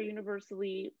experiences that are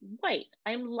universally white.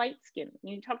 I'm light skinned.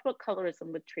 You talked about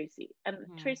colorism with Tracy, and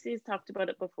Tracy's talked about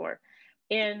it before.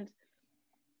 And,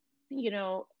 you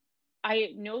know,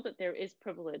 I know that there is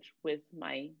privilege with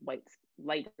my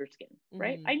lighter skin,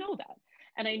 right? I know that.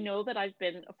 And I know that I've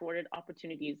been afforded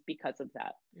opportunities because of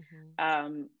that.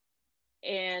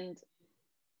 And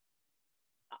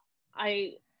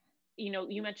you know,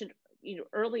 you mentioned, you know,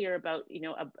 earlier about, you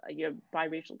know, your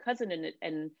biracial cousin,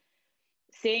 and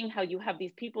saying how you have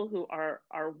these people who are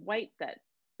white that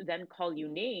then call you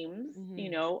names, you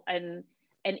know, and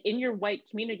in your white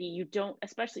community, you don't,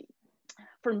 especially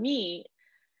for me,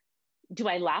 do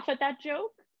I laugh at that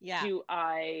joke? Yeah. Do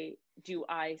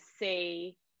I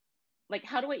say, like,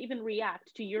 how do I even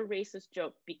react to your racist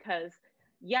joke? Because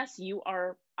yes,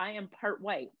 I am part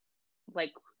white,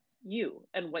 like you,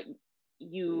 and what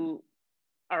you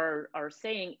are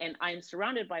saying, and I'm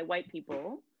surrounded by white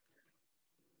people.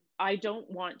 I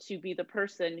don't want to be the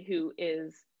person who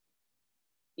is,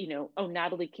 you know, oh,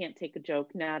 Natalie can't take a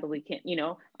joke. Natalie can't, you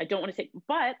know, I don't want to say,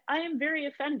 but I am very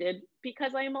offended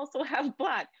because I am also half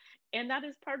Black, and that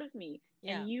is part of me.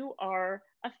 And you are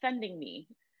offending me.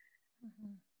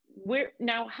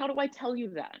 Now, how do I tell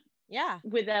you that?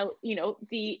 Without, you know,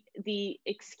 the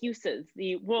excuses,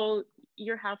 well,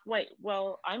 you're half white.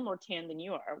 Well, I'm more tan than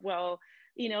you are. Well,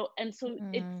 you know, and so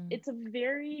it's a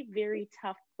very, very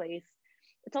tough place.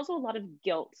 It's also a lot of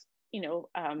guilt, you know,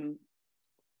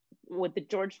 with the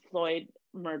George Floyd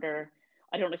murder.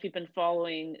 I don't know if you've been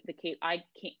following the case. I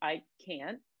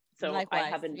can't. So likewise, I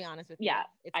haven't. To be honest with you,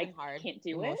 it's been hard can't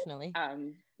do emotionally.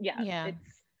 it.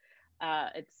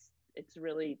 It's it's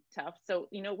really tough. So,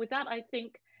 you know, with that, I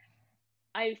think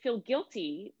I feel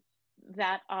guilty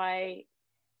that I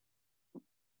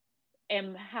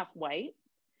am half white.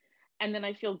 And then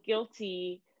I feel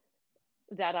guilty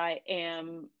that I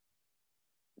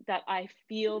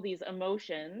feel these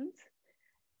emotions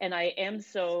and I am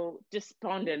so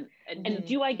despondent. And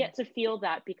do I get to feel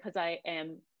that because I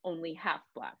am only half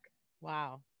Black?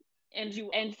 Wow.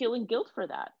 And feeling guilt for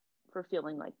that, for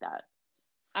feeling like that.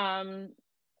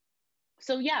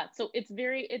 So yeah, so it's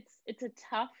a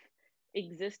tough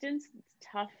existence. It's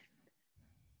tough.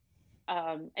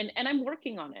 And I'm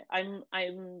working on it.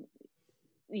 I'm,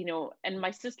 you know, and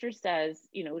my sister says,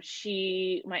 you know,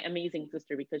 my amazing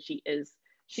sister, because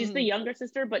she's the younger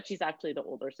sister, but she's actually the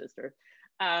older sister.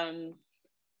 And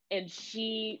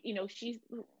she, you know, she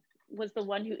was the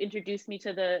one who introduced me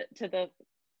to the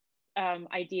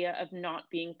idea of not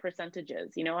being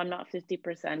percentages. You know, I'm not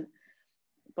 50%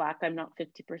 Black, I'm not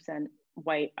 50%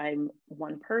 white, I'm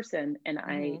one person, and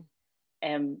I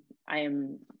am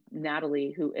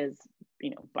Natalie, who is, you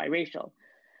know, biracial.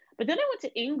 But then I went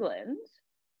to England,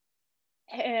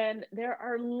 and there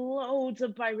are loads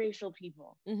of biracial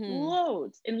people,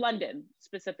 loads, in London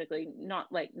specifically,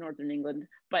 not like Northern England,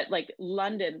 but like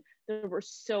London. There were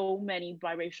so many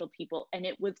biracial people, and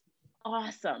it was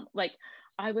awesome. Like,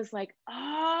 I was like,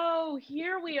 oh,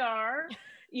 here we are,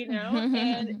 you know,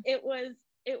 and it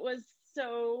was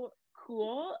so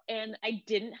cool. And I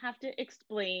didn't have to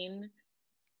explain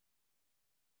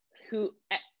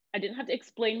I didn't have to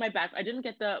explain my back. I didn't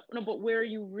get no, but where are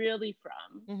you really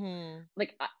from?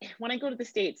 Like, when I go to the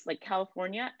States, like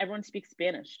California, everyone speaks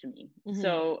Spanish to me.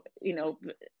 So, you know,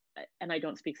 and I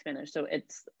don't speak Spanish, so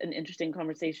it's an interesting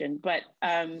conversation. But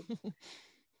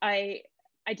I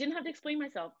didn't have to explain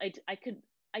myself. I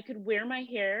could wear my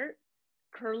hair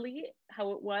curly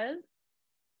how it was,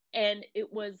 and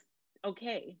it was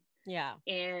okay. Yeah.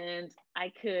 And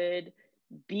I could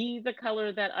be the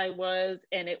color that I was,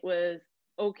 and it was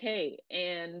okay.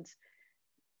 And,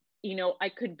 you know, I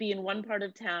could be in one part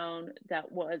of town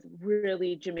that was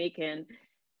really Jamaican,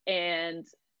 and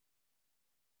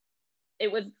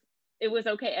it was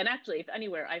okay. And actually, if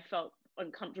anywhere, I felt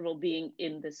uncomfortable being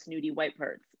in the snooty white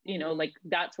parts, you know, like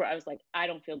that's where I was like, I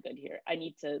don't feel good here. I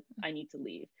need to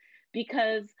leave,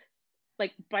 because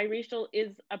like biracial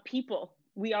is a people.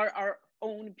 We are our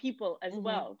own people as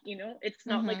well. You know, it's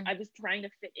not like I was trying to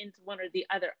fit into one or the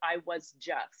other. I was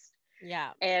just.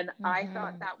 Yeah. And I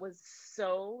thought that was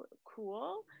so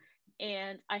cool.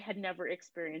 And I had never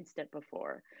experienced it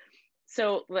before.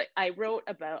 So like I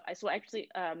actually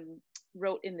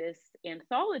wrote in this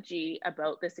anthology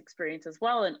about this experience as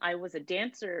well. And I was a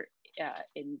dancer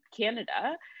in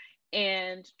Canada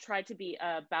and tried to be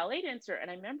a ballet dancer. And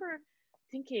I remember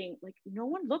thinking, like, no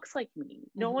one looks like me.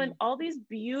 No one, all these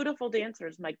beautiful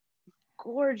dancers, my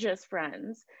gorgeous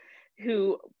friends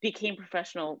who became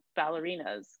professional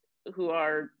ballerinas, who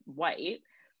are white,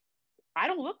 I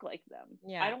don't look like them.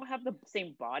 I don't have the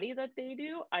same body that they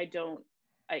do. I don't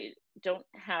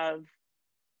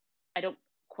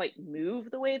quite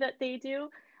move the way that they do.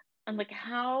 I'm like,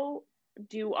 how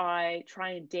do I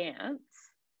try and dance?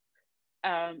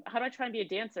 How do I try and be a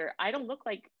dancer? I don't look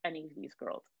like any of these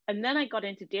girls. And then I got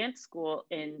into dance school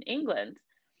in England,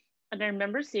 and I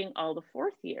remember seeing all the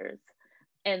fourth years,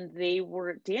 and they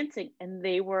were dancing, and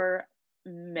they were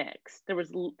mixed. There were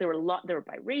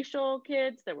biracial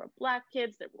kids, there were Black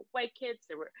kids, there were white kids,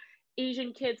 there were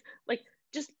Asian kids, like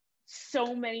just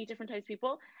so many different types of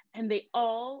people, and they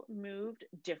all moved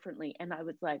differently. And I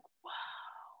was like,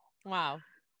 wow.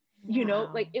 You know,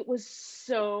 like it was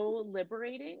so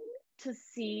liberating to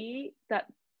see that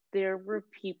there were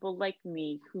people like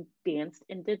me who danced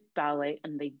and did ballet,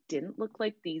 and they didn't look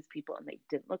like these people, and they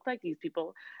didn't look like these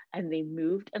people, and they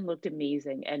moved and looked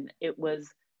amazing, and it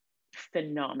was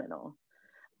phenomenal.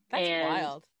 That's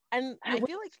wild. And I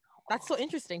feel like that's so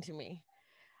interesting to me.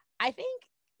 I think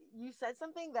you said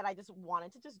something that I just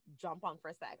wanted to just jump on for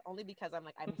a sec, only because I'm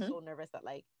so nervous that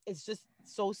like it's just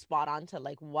so spot on to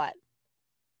like what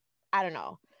I don't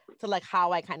know, to like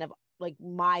how I kind of like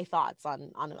my thoughts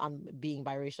on being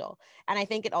biracial. And I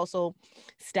think it also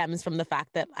stems from the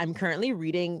fact that I'm currently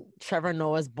reading Trevor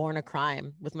Noah's Born a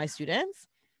Crime with my students.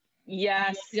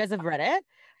 Yes. You guys have read it?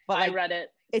 But I read it.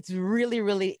 It's really,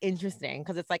 really interesting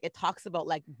because it's like it talks about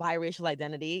like biracial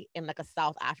identity in like a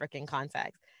South African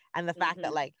context. And the fact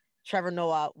that like Trevor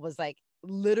Noah was like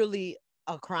literally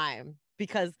a crime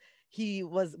because he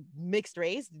was mixed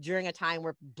race during a time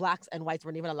where Blacks and whites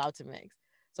weren't even allowed to mix.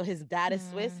 So his dad is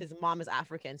Swiss, his mom is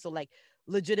African. So like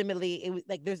legitimately, it was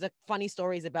like there's like funny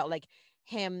stories about like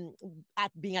him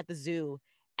being at the zoo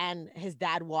and his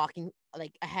dad walking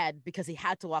like ahead because he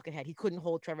had to walk ahead. He couldn't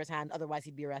hold Trevor's hand, otherwise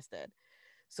he'd be arrested.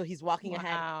 So he's walking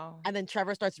ahead, Wow. and then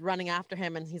Trevor starts running after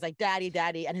him, and he's like, "Daddy,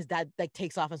 Daddy," and his dad like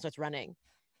takes off and starts running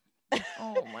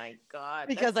Oh my God.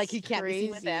 because like that's he can't be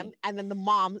seen with them. crazy. And then the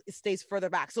mom stays further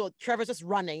back. So Trevor's just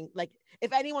running. Like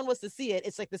if anyone was to see it,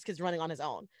 it's like this kid's running on his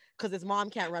own because his mom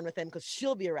can't run with him because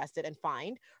she'll be arrested and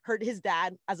fined. His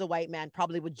dad, as a white man,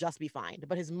 probably would just be fined,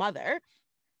 but his mother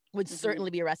would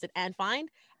certainly be arrested and fined,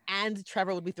 and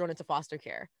Trevor would be thrown into foster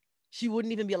care. She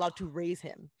wouldn't even be allowed to raise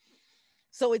him.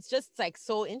 So it's just like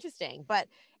so interesting. But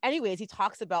anyways, he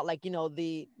talks about like, you know,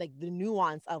 the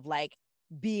nuance of like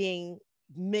being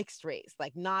mixed race,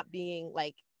 like not being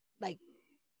like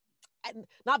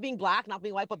not being black, not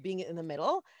being white, but being in the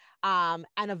middle, and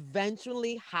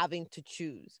eventually having to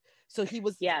choose. So he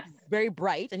was very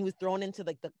bright, and he was thrown into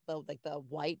like the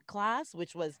white class,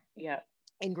 which was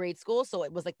in grade school. So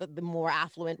it was like the more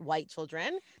affluent white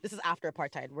children. This is after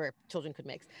apartheid, where children could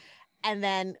mix. And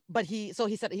then, but he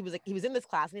said he was in this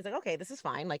class, and he's like, okay, this is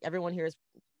fine. Like everyone here is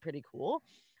pretty cool.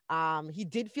 He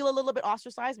did feel a little bit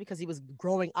ostracized because he was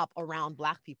growing up around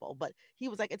black people, but he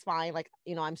was like, it's fine. Like,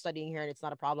 you know, I'm studying here and it's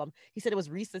not a problem. He said it was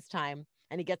recess time,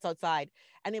 and he gets outside,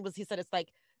 and he said, it's like,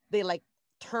 they like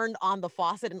turned on the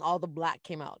faucet and all the black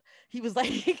came out. He was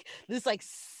like, this like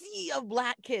sea of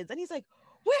black kids. And he's like,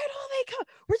 where'd all they come?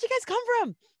 Where'd you guys come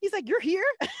from? He's like, you're here?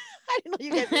 I didn't know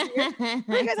you guys were here.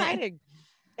 Where are you guys hiding?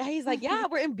 And he's like, yeah,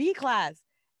 we're in B class.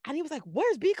 And he was like,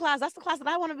 where's B class? That's the class that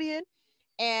I want to be in.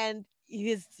 And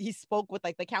he spoke with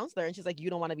like the counselor, and she's like, you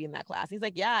don't want to be in that class. He's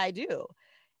like, yeah, I do.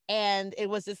 And it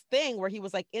was this thing where he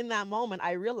was like, in that moment,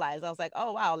 I realized, I was like,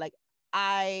 oh, wow, like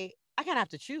I kind of have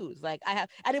to choose. Like I have,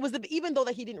 and it was even though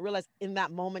that he didn't realize in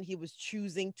that moment he was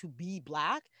choosing to be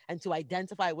black and to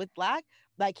identify with black,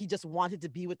 like he just wanted to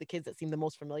be with the kids that seemed the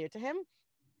most familiar to him.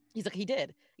 He's like, he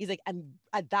did. He's like, and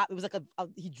at that, it was like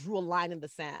he drew a line in the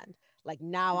sand. Like,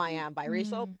 now I am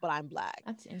biracial, but I'm black.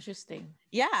 That's interesting.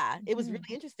 Yeah, it was really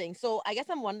interesting. So I guess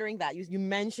I'm wondering that you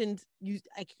mentioned you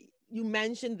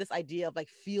mentioned this idea of like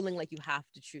feeling like you have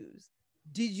to choose.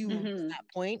 Did you reach that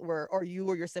point where, or you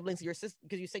or your siblings, your sister,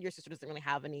 because you said your sister doesn't really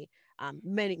have any,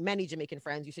 many Jamaican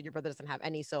friends. You said your brother doesn't have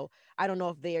any. So I don't know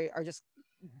if they are just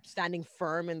standing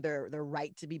firm in their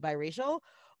right to be biracial,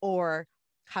 or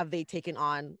have they taken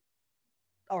on,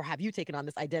 or have you taken on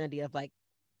this identity of like,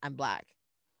 I'm black?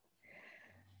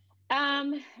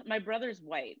 My brother's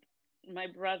white. My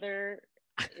brother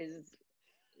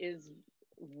is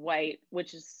white,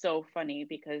 which is so funny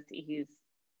because he's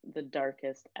the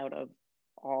darkest out of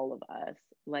all of us.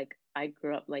 Like I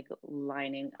grew up like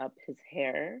lining up his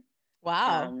hair.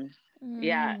 Wow.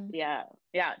 Yeah.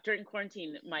 During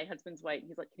quarantine, my husband's white.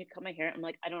 He's like, can you cut my hair? I'm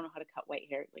like, I don't know how to cut white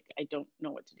hair. Like, I don't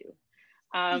know what to do.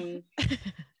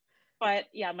 But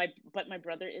yeah, my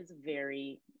brother is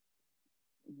very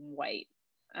white.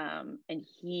 And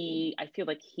I feel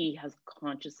like he has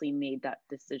consciously made that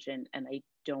decision, and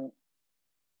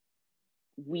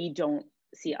we don't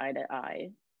see eye to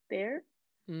eye there.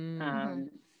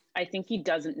 I think he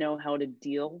doesn't know how to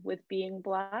deal with being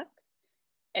black.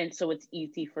 And so it's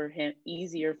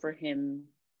easier for him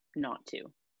not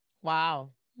to.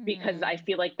 Wow. Because I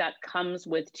feel like that comes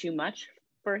with too much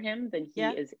for him than he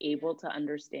is able to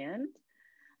understand,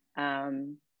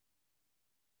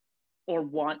 or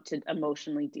want to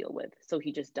emotionally deal with. So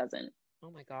he just doesn't.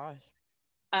 Oh my gosh.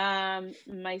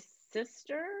 My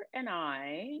sister and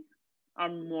I are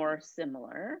more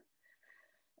similar.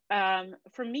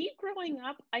 For me growing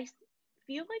up, I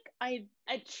feel like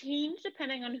I changed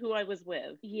depending on who I was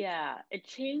with. Yeah, it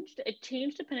changed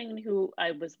depending on who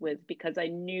I was with, because I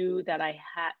knew that I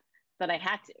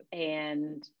had to.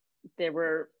 And there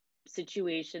were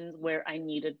situations where I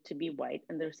needed to be white,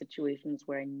 and there were situations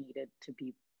where I needed to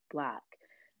be black.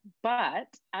 But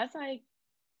as I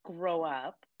grow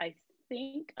up, I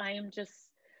think I am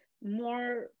just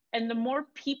more, and the more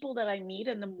people that I meet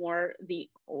and the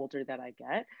older that I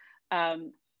get,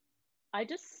 I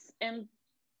just am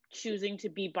choosing to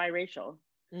be biracial,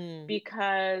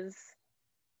 because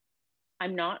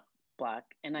I'm not black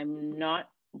and I'm not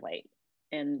white.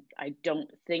 And I don't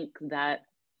think that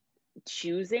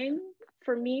choosing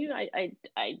for me,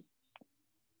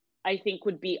 I think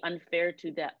would be unfair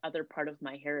to that other part of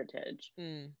my heritage.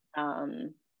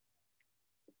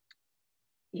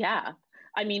 Yeah.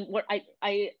 I mean, what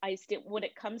I stand when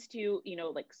it comes to, you know,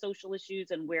 like social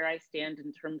issues and where I stand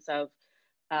in terms of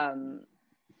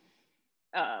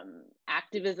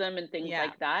activism and things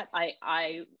like that,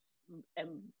 I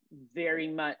am very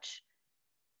much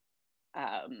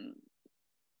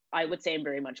I would say I'm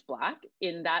very much black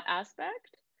in that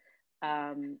aspect.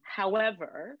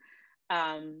 However,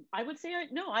 I would say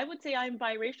no, I would say I'm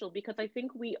biracial because I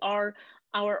think we are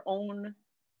our own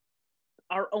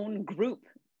group,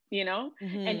 you know?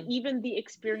 And even the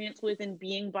experience within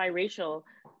being biracial,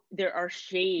 there are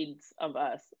shades of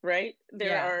us, right? There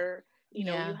Yeah. are, you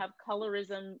know, you have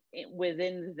colorism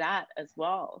within that as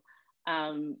well.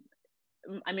 I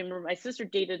remember my sister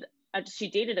dated, she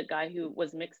dated a guy who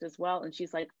was mixed as well. And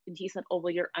she's like, and he said, oh,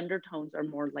 well, your undertones are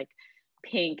more like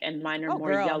pink and mine are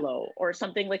more yellow or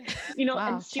something like, you know,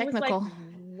 Wow, and she technical. was like,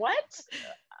 what?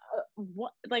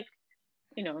 Like,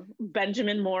 you know,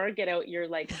 Benjamin Moore, get out your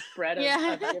like spread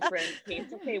of different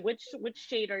paints. Okay, which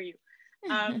shade are you?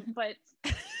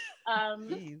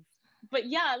 But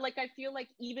yeah, like I feel like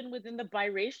even within the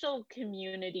biracial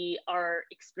community, our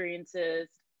experiences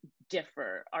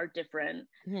are different.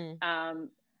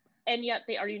 And yet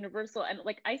they are universal. And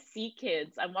like I see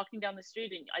kids, I'm walking down the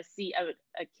street and I see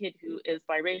a kid who is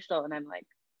biracial, and I'm like,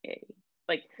 hey,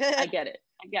 like I get it.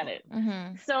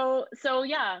 So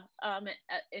yeah,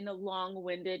 in a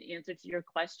long-winded answer to your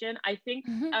question, I think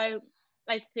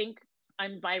I think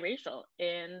I'm biracial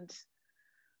and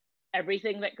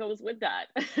everything that goes with that.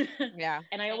 Yeah.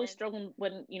 And I always struggle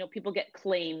when, you know, people get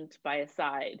claimed by a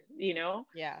side, you know?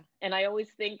 Yeah. And I always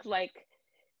think like,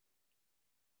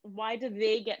 why do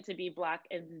they get to be Black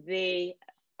and they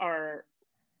are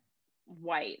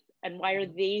white? And why are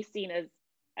they seen as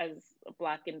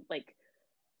Black? And like,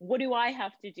 what do I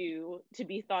have to do to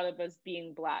be thought of as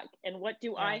being Black? And what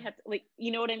do I have to, like,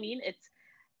 you know what I mean?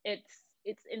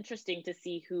 It's interesting to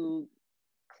see who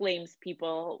claims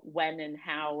people when and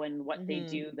how and what they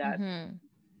do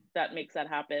that makes that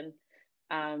happen.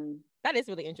 That is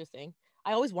really interesting.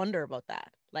 I always wonder about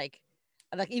that. Like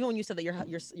even when you said that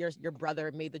your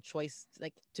brother made the choice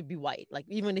like to be white, like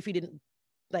even if he didn't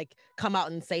like come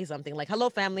out and say something like, hello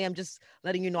family, I'm just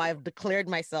letting you know I've declared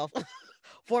myself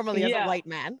formally as a white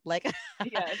man. Like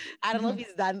I don't know if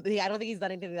he's done, I don't think he's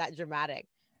done anything that dramatic,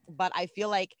 but I feel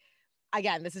like,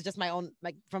 again, this is just my own,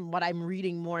 like from what I'm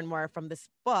reading more and more from this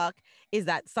book, is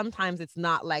that sometimes it's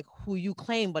not like who you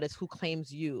claim, but it's who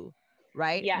claims you.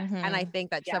 Right. And I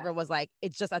think that Trevor was like,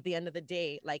 it's just at the end of the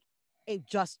day, like it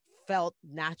just felt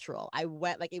natural. I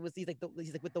went like, it was, he's like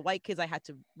with the white kids, I had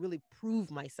to really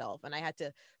prove myself, and I had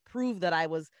to prove that I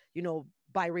was, you know,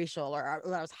 biracial or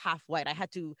I was half white. I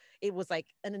had to, it was like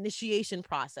an initiation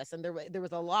process, and there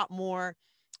was a lot more,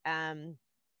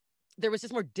 there was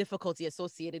just more difficulty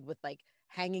associated with like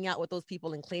hanging out with those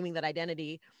people and claiming that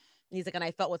identity. And he's like, and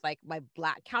I felt with like my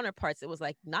Black counterparts, it was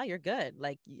like, nah, you're good.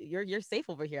 Like you're safe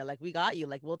over here. Like we got you.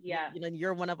 Like we'll you know,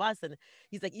 you're one of us. And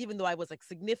he's like, even though I was like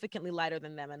significantly lighter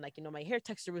than them, and like, you know, my hair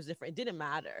texture was different, it didn't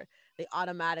matter. They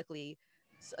automatically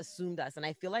assumed us. And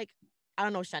I feel like, I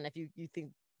don't know, Shanna, if you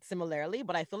think similarly,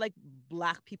 but I feel like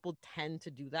Black people tend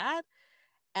to do that.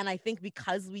 And I think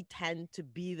because we tend to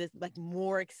be this like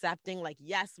more accepting, like,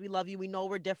 yes, we love you, we know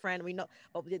we're different, we know,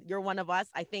 but you're one of us.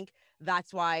 I think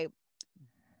that's why,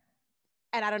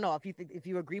 and I don't know if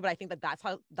you agree, but I think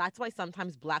that's why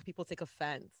sometimes Black people take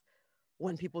offense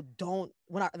when people don't,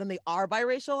 when they are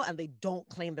biracial and they don't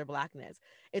claim their Blackness.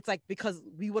 It's like, because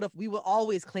we will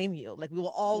always claim you, like we will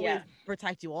always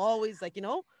protect you, always, like, you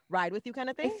know, ride with you kind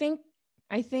of thing.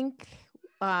 I think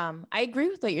I agree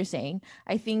with what you're saying.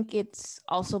 I think it's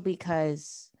also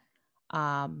because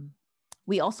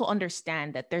we also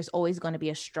understand that there's always going to be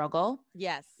a struggle.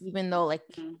 Yes. Even though like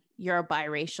you're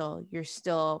biracial, you're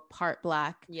still part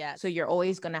Black. Yeah. So you're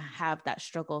always going to have that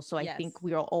struggle. So I think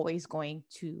we are always going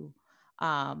to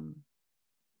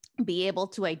be able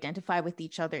to identify with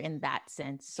each other in that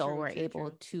sense. So we're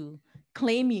able to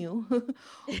claim you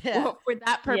for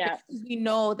that purpose. We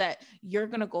know that you're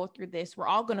going to go through this. We're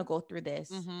all going to go through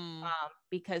this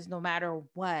because no matter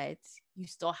what, you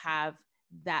still have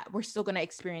that. We're still going to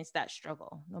experience that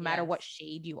struggle, no matter what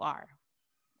shade you are,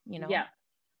 you know?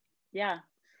 Yeah.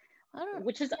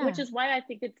 Which is why I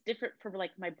think it's different from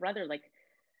like my brother. Like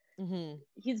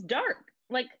he's dark.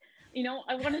 Like, you know,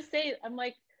 I want to say, I'm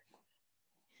like,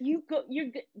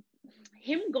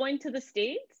 him going to the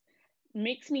States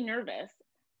makes me nervous.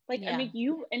 Like, I mean,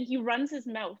 and he runs his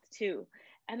mouth too.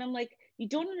 And I'm like, you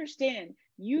don't understand.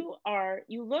 You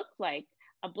look like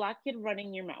a Black kid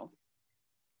running your mouth.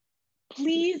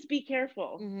 Please be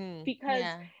careful because,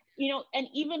 you know, and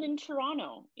even in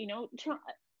Toronto, you know,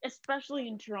 especially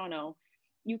in Toronto,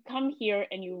 you come here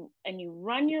and you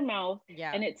run your mouth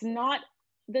and it's not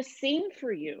the same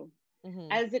for you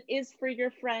as it is for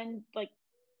your friend, like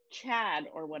Chad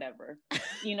or whatever,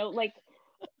 you know, like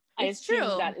I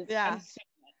assume that is,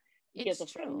 he has a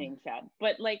friend named Chad,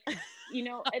 but like, you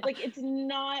know, like it's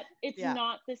not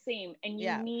the same. And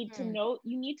you need to know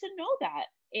that.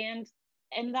 And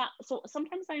and that, so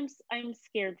sometimes I'm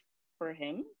scared for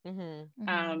him.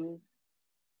 Mm-hmm.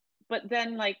 But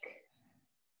then like,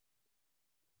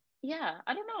 yeah,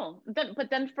 I don't know. But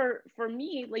then for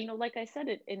me, like, like I said,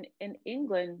 it in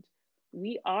England,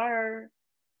 we are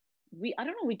we I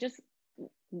don't know, we just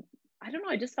I don't know,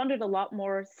 I just found it a lot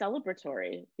more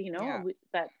celebratory, Yeah.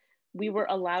 that we were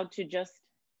allowed to just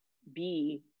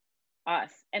be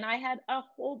us. And I had a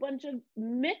whole bunch of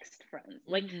mixed friends,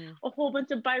 like Mm-hmm. a whole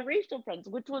bunch of biracial friends,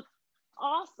 which was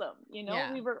awesome.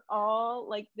 Yeah. We were all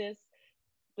like this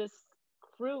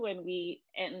crew, and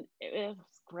it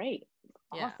was great.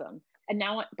 Yeah. Awesome. And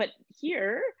now, but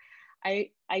here I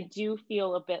do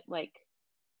feel a bit like,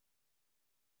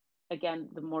 again,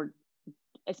 the more,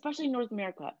 especially in North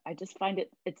America, I just find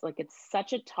it's like it's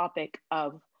such a topic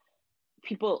of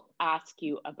people ask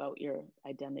you about your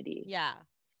identity. Yeah.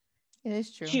 It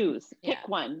is true. Choose, Yeah.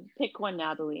 pick one,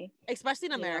 Natalie. Especially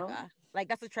in America. Like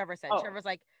that's what Trevor said. Oh. Trevor's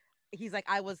like, he's like,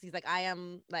 I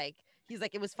am like, he's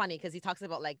like, it was funny because he talks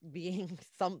about like being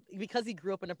because he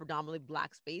grew up in a predominantly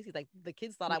black space. He's like, the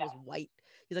kids thought I was white.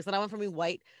 He's like, so I went from being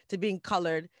white to being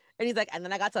colored. And he's like, and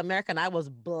then I got to America and I was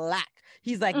black.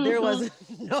 He's like, there was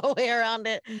no way around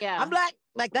it. Yeah. I'm black.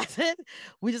 Like that's it.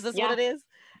 That's what it is.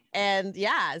 And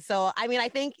yeah, so I mean, I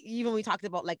think even we talked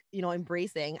about like,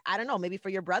 embracing, I don't know, maybe for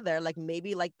your brother, like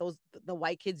maybe like the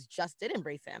white kids just did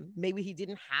embrace him. Maybe he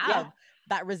didn't have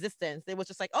that resistance. It was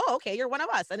just like, oh, okay, you're one of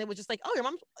us. And it was just like,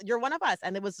 oh, you're one of us.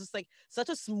 And it was just like such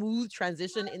a smooth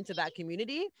transition into that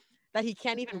community that he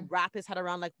can't even wrap his head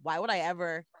around, like, why would I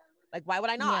not?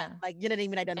 Yeah. Like, you know what I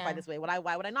mean? Identify this way. Why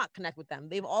would I not connect with them?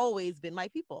 They've always been my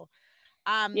people.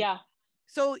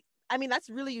 So, I mean, that's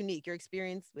really unique. Your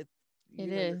experience with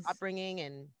your upbringing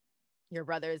and your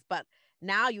brothers, but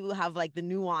now you have like the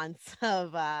nuance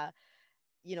of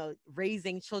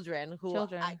raising children who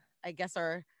I guess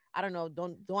are, I don't know,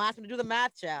 don't ask me to do the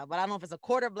math, child, but I don't know if it's a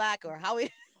quarter black or how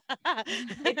it's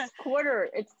a quarter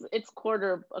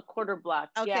black.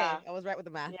 Okay, yeah. I was right with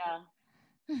the math.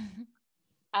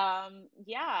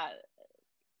 Yeah.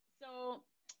 So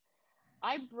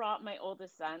I brought my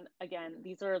oldest son, again,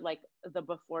 these are like the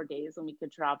before days when we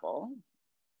could travel,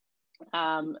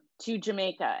 to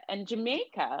Jamaica. And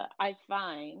Jamaica, I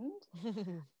find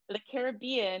the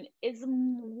Caribbean is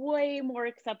way more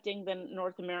accepting than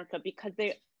North America because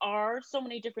there are so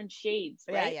many different shades,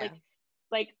 right? Yeah.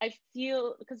 Like I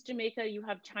feel, because Jamaica, you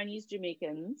have Chinese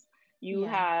Jamaicans, you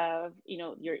have,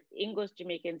 your English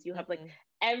Jamaicans, you have like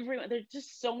everyone, there's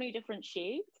just so many different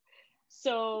shades.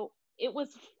 So it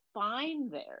was fine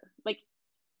there, like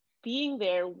being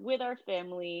there with our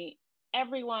family,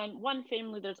 everyone, one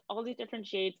family, there's all these different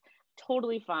shades,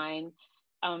 totally fine.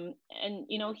 And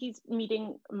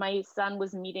my son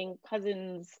was meeting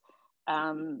cousins.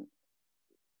 And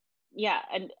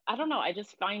I don't know, I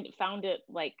just found it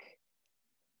like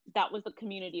that was the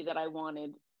community that I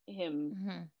wanted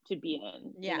him to be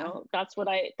in. That's what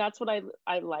I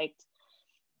liked,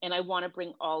 and I want to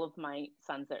bring all of my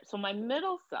sons there. So my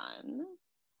middle son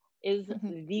is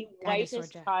the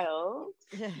whitest child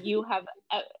you have.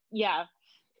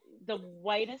 The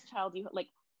whitest child you have, like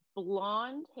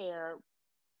blonde hair,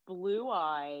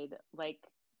 blue-eyed, like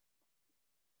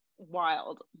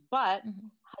wild, but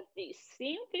has the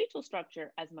same facial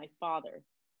structure as my father.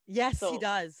 Yes, so, he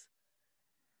does.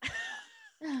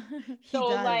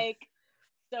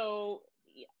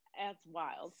 That's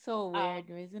wild. So weird,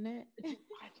 isn't it?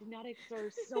 Genetics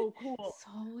are so cool.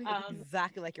 So weird.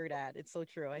 Exactly like your dad. It's so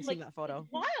true. I've seen that photo.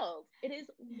 It's wild. It is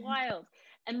wild.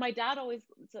 And my dad always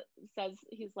says,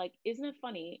 he's like, isn't it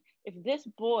funny? If this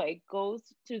boy goes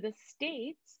to the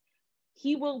States,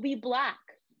 he will be black.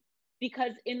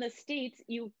 Because in the States,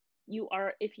 you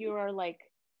are, if you are like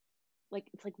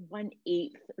it's like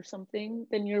 1/8 or something,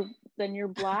 then you're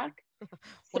black.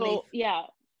 So yeah.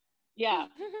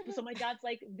 So my dad's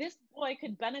like, this boy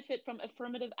could benefit from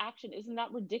affirmative action. Isn't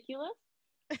that ridiculous?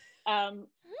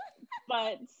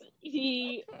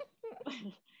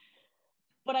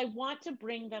 But I want to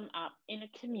bring them up in a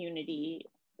community,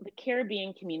 the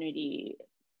Caribbean community,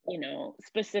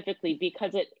 specifically,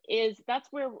 because that's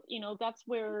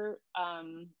where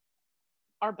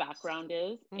our background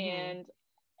is. And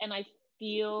I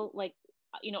feel like,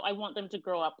 I want them to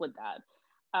grow up with that.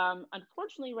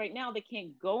 Unfortunately, right now they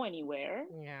can't go anywhere.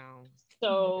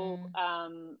 So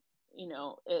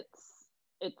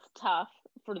it's tough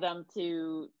for them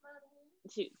to.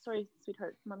 Sorry,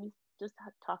 sweetheart, mommy's just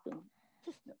talking.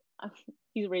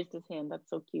 He's raised his hand. That's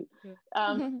so cute.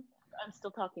 I'm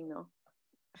still talking though.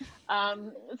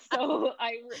 So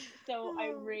I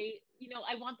raise.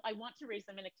 I want to raise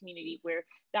them in a community where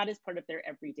that is part of their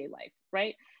everyday life,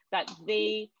 right? That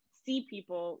they see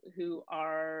people who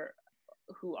are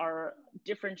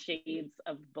different shades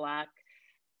of Black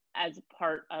as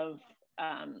part of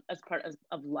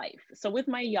life. So with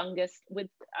my youngest, with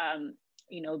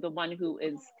the one who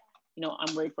is,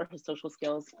 I'm worried for his social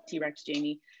skills, T-Rex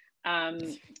Jamie.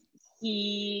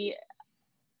 He,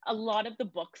 a lot of the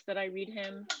books that I read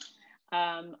him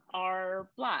are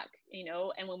Black,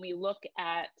 and when we look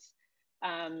at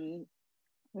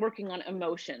working on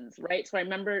emotions, right? So I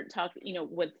remember talking,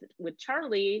 with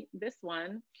Charlie, this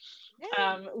one,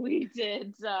 we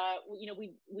did,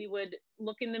 we would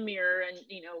look in the mirror and,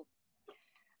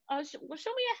 well,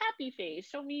 show me a happy face,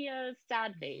 show me a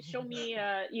sad face, show me,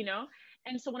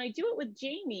 and so when I do it with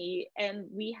Jamie, and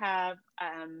we have,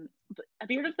 have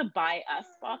you heard of the Buy Us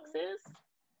boxes?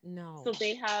 No. So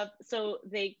they have,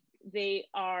 they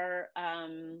are,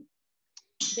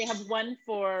 they have one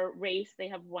for race, they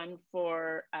have one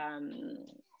for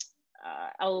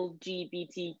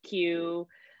LGBTQ,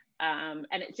 and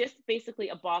it's just basically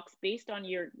a box based on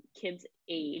your kid's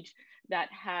age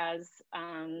that has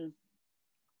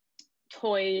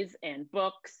toys and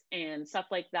books and stuff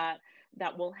like that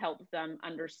will help them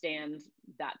understand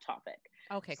that topic.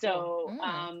 Okay, so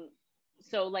cool.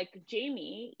 So like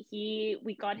Jamie,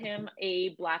 we got him a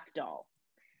Black doll.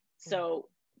 So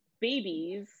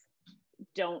babies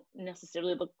don't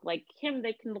necessarily look like him,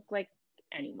 they can look like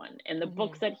anyone, and the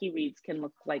books that he reads can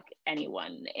look like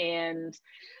anyone, and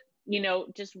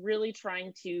just really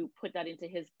trying to put that into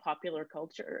his popular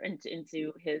culture and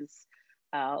into his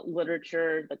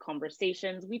literature, the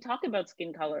conversations. We talk about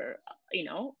skin color,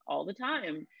 all the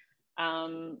time.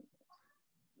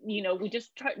 We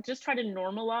just try to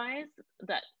normalize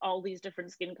that, all these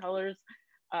different skin colors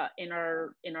in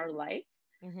our life.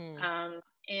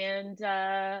 And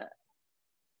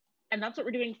that's what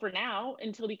we're doing for now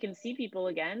until we can see people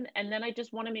again. And then I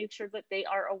just want to make sure that they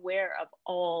are aware of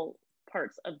all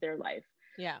parts of their life.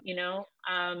 Yeah.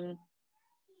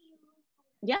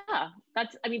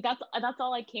 That's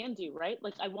all I can do, right?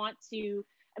 Like I want to,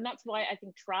 and that's why I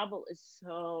think travel is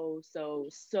so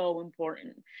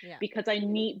important. Yeah. Because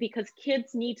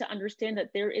kids need to understand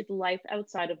that there is life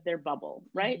outside of their bubble,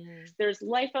 right? There's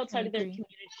life outside of their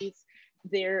communities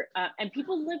there, and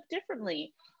people live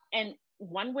differently, and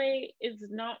one way is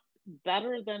not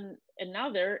better than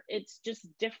another, it's just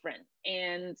different,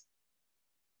 and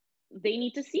they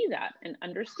need to see that and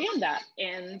understand that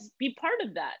and be part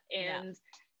of that.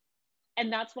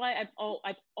 And that's why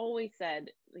I've always said,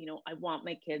 I want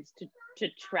my kids to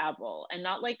travel, and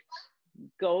not like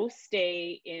go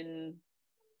stay in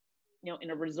in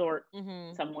a resort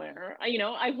somewhere.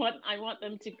 I want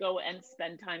them to go and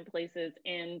spend time places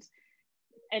and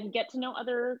get to know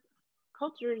other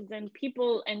cultures and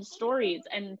people and stories.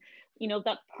 And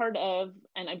that part of,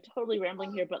 and I'm totally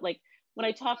rambling here, but like when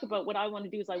I talk about what I want to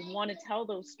do is I want to tell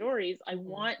those stories. I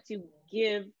want to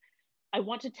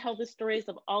tell the stories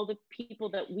of all the people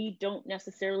that we don't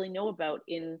necessarily know about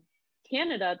in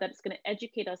Canada, that's going to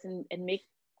educate us and make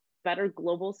better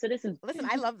global citizens. Listen,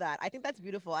 I love that. I think that's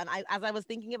beautiful. And as I was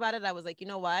thinking about it, I was like, you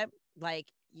know what? Like,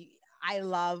 I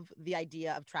love the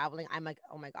idea of traveling. I'm like,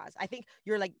 oh my gosh. I think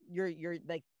you're like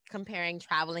comparing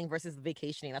traveling versus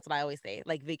vacationing. That's what I always say.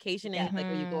 Like vacationing is like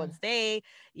where you go and stay,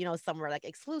 somewhere like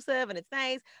exclusive and it's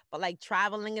nice. But like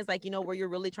traveling is like, where you're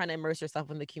really trying to immerse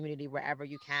yourself in the community wherever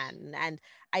you can. And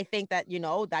I think that,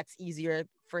 that's easier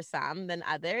for some than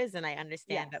others. And I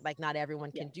understand that like not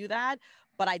everyone can do that.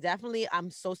 But I'm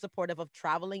so supportive of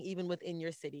traveling even within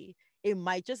your city. It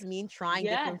might just mean trying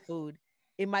different food.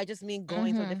 It might just mean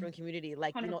going to a different community,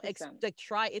 like, like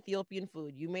try Ethiopian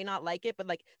food. You may not like it, but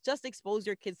like just expose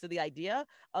your kids to the idea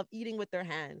of eating with their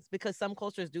hands, because some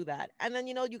cultures do that. And then,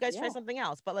 you guys try something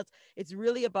else, but it's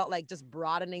really about like just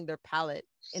broadening their palate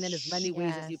in as many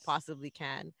ways as you possibly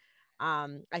can.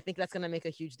 I think that's going to make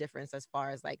a huge difference as far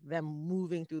as like them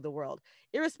moving through the world,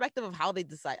 irrespective of how they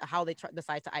decide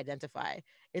to identify.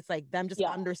 It's like them just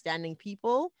understanding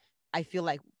people. I feel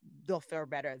like they'll fare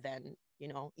better than,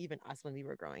 even us when we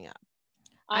were growing up.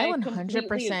 I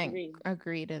 100%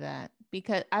 agree to that,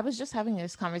 because I was just having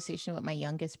this conversation with my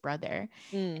youngest brother,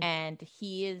 and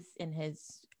he is in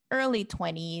his early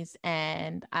 20s,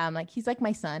 and I'm like, he's like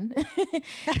my son.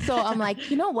 So I'm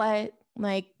like, you know what?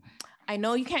 Like, I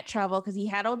know you can't travel, because he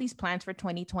had all these plans for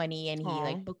 2020 and he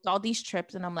like booked all these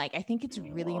trips. And I'm like, I think it's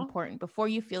really important before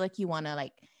you feel like you want to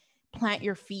like plant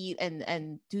your feet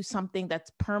and do something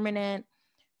that's permanent,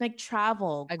 like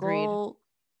travel. Agreed.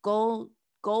 Go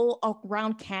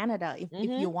around Canada if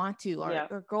you want to,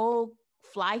 or go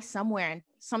fly somewhere. And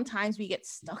sometimes we get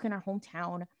stuck in our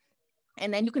hometown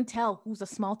And then you can tell who's a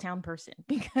small town person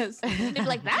because they're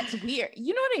like, that's weird.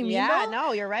 You know what I mean? Yeah, though?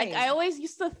 no, you're right. Like I always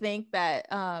used to think that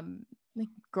like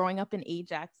growing up in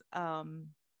Ajax,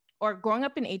 or growing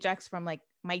up in Ajax from like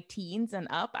my teens and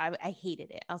up, I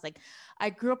hated it. I was like,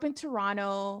 I grew up in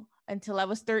Toronto until I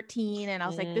was 13, and I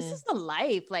was like, this is the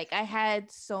life. Like I had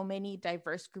so many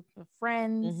diverse group of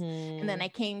friends, and then I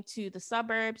came to the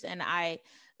suburbs, and it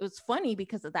was funny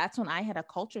because that's when I had a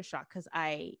culture shock because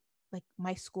like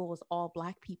my school was all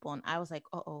Black people, and I was like,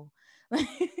 uh-oh,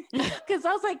 because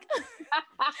I was like,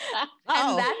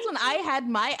 and that's when I had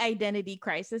my identity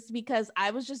crisis because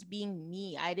I was just being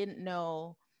me. I didn't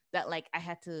know that like I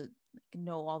had to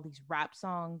know all these rap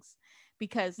songs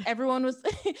because everyone was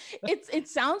it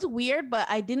sounds weird, but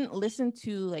I didn't listen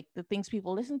to like the things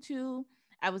people listen to.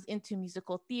 I was into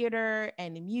musical theater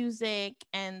and music,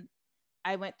 and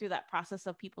I went through that process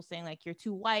of people saying like you're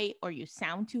too white or you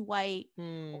sound too white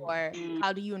or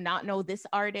how do you not know this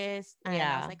artist? And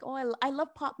I was like, oh, I love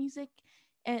pop music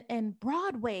and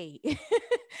Broadway.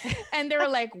 And they were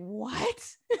like,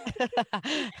 what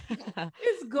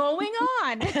is going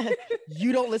on?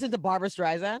 You don't listen to Barbara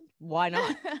Streisand? Why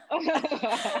not?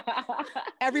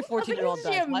 Every 14-year-old does.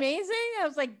 Isn't she amazing? I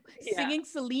was like singing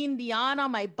Celine Dion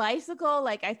on my bicycle.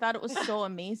 Like I thought it was so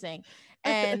amazing.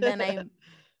 And then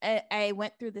I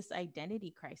went through this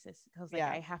identity crisis because like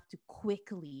I have to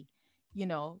quickly, you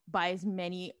know, buy as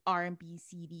many R&B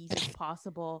CDs as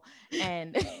possible,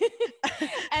 and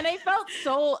and I felt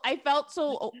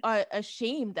so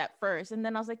ashamed at first, and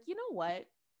then I was like, you know what?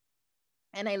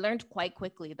 And I learned quite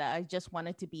quickly that I just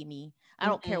wanted to be me. I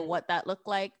don't care what that looked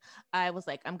like. I was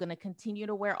like, I'm gonna continue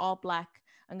to wear all Black.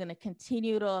 I'm going to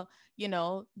continue to, you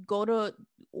know, go to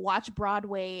watch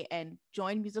Broadway and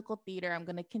join musical theater. I'm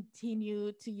going to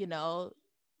continue to, you know,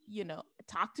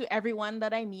 talk to everyone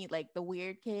that I meet, like the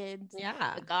weird kids,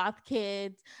 the goth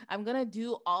kids. I'm going to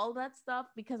do all that stuff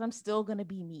because I'm still going to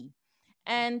be me.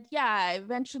 And yeah,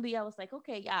 eventually I was like,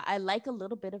 okay, yeah, I like a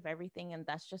little bit of everything and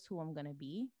that's just who I'm going to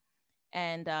be.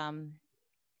 And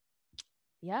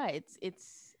yeah,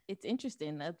 it's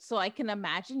interesting. So I can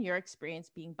imagine your experience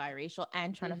being biracial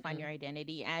and trying to find your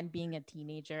identity and being a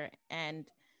teenager and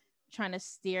trying to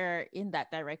steer in that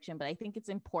direction. But I think it's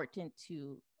important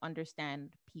to understand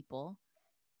people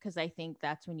because I think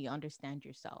that's when you understand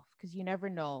yourself because you never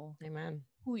know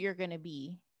who you're going to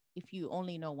be if you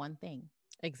only know one thing.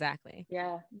 Exactly.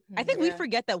 Yeah. I think we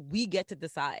forget that we get to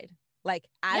decide. Like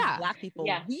as Black people,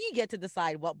 we get to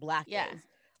decide what Black is.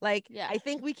 Like, I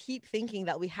think we keep thinking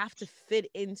that we have to fit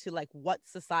into like what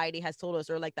society has told us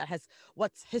or like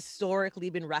what's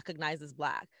historically been recognized as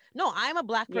Black. No, I'm a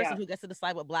Black person who gets to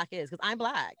decide what Black is because I'm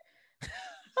Black.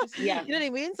 You know what I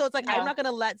mean? So it's like, I'm not going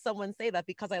to let someone say that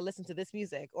because I listen to this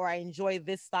music or I enjoy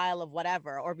this style of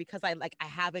whatever, or because I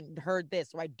haven't heard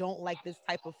this, or I don't like this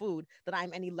type of food, that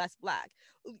I'm any less Black.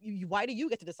 Why do you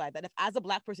get to decide that? If as a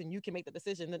Black person, you can make the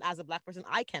decision, then as a Black person,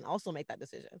 I can also make that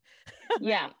decision.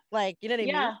 Like, you know what I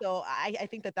mean? So I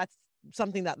think that that's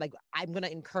something that like, I'm going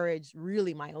to encourage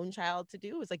really my own child to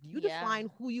do is like, you define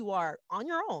who you are on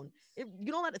your own.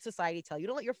 You don't let society tell you,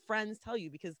 don't let your friends tell you,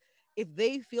 because if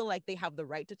they feel like they have the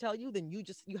right to tell you, then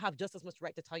you have just as much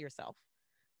right to tell yourself.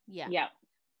 Yeah.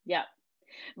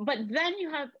 But then you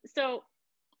have, so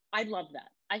I love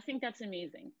that. I think that's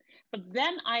amazing. But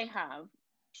then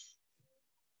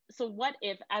so what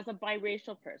if as a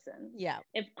biracial person,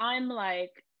 if I'm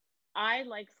like, I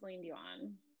like Celine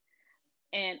Dion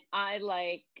and I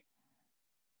like,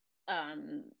 I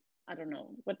don't know,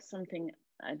 what's something,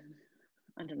 I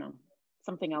don't know,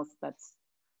 something else that's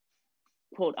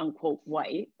quote unquote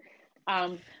white,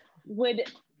 would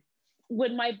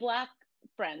my Black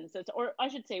friends, or I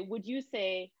should say, would you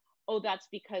say, oh, that's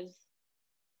because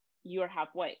you're half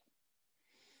white?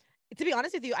 To be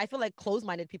honest with you, I feel like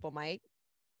closed-minded people might.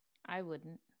 I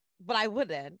wouldn't. But I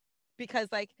wouldn't, because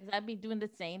like I'd be doing the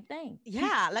same thing.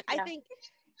 Like I think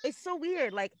it's so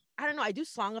weird. Like, I don't know, I do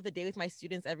Song of the Day with my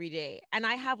students every day, and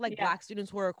I have like Black students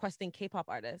who are requesting K-pop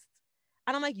artists,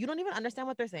 and I'm like, you don't even understand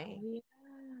what they're saying.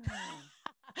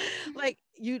 Like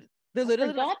they're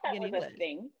literally forgot that was a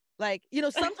thing. Like, you know,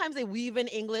 sometimes they weave in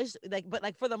English, like, but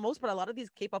like for the most part, a lot of these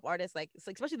K-pop artists, like,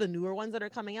 so especially the newer ones that are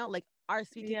coming out, like, are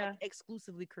speaking like,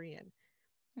 exclusively Korean,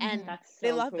 and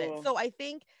they love it. So I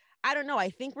think, I don't know, I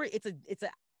think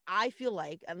I feel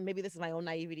like, and maybe this is my own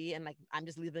naivety, and like I'm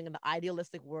just living in the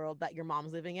idealistic world that your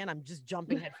mom's living in. I'm just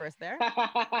jumping headfirst there,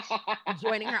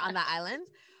 joining her on that island.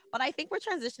 But I think we're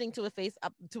transitioning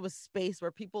to a space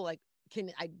where people like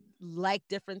I like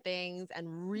different things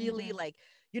and really like,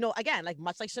 you know, again, like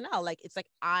much like Chanel, like it's like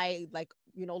I like,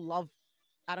 you know, love,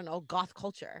 I don't know, goth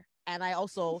culture, and I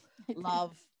also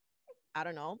love, I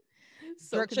don't know,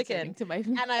 So jerk concerning chicken. to my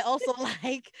And I also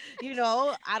like,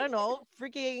 I don't know,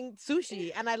 freaking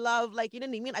sushi. And I love, like, you know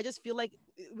what I mean? I just feel like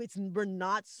we're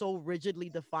not so rigidly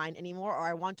defined anymore, or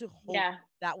I want to hope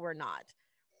that we're not.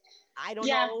 I don't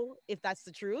know if that's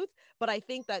the truth, but I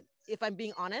think that if I'm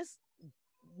being honest,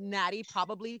 Natty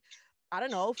probably, I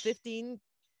don't know, 15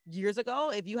 years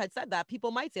ago, if you had said that,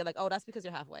 people might say like, oh, that's because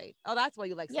you're half white. Oh, that's why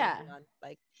you like Celine.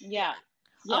 Like,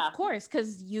 of course,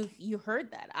 because you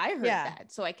heard that. I heard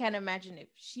that, so I can't imagine if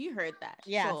she heard that.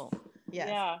 So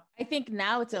I think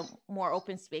now it's a more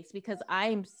open space because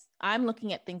I'm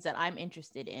looking at things that I'm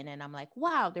interested in, and I'm like,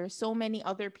 wow, there's so many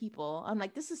other people. I'm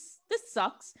like, this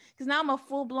sucks, because now I'm a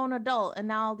full-blown adult, and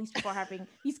now all these people are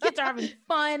these kids are having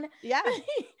fun.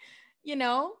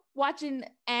 Watching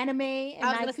anime. And I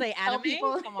was gonna say anime.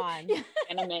 People, come on,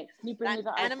 anime.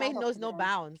 Anime knows no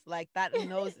bounds. Like that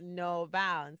knows no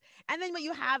bounds. And then what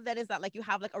you have then is that like you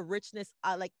have like a richness,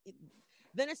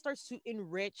 then it starts to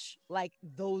enrich like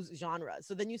those genres.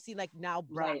 So then you see like now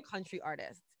Black country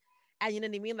artists. And you know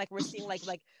what I mean? Like we're seeing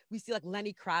like we see like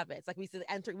Lenny Kravitz, like we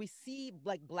see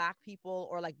like Black people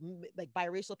or like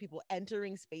biracial people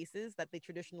entering spaces that they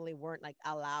traditionally weren't like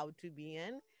allowed to be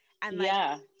in. And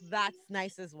like that's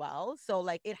nice as well. So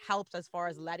like it helps as far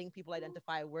as letting people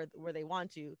identify where they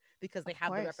want to, because they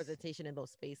have the representation in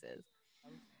those spaces.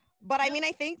 But I mean,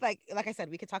 I think like I said,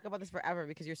 we could talk about this forever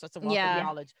because you're such a wealth of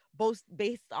knowledge, both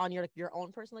based on your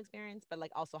own personal experience, but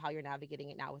like also how you're navigating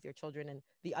it now with your children and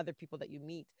the other people that you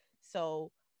meet.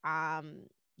 So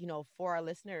for our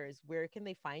listeners, where can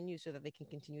they find you so that they can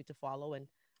continue to follow and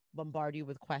bombard you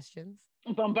with questions?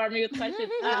 Bombard me with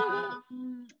questions.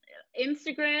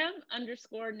 Instagram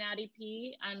 _Natty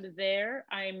P. I'm there.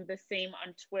 I'm the same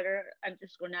on Twitter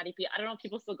 _Natty P. I don't know if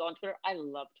people still go on Twitter. I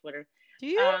love Twitter. Do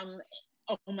you?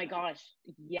 Oh my gosh,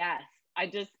 yes.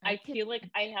 I feel like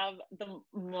I have the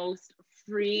most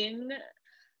freeing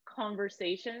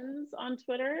conversations on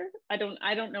Twitter. I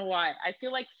don't know why. I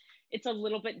feel like it's a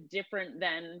little bit different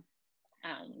than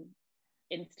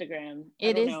Instagram.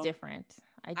 It is different.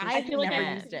 I feel like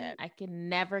I used it. I can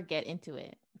never get into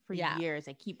it for years.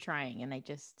 I keep trying and I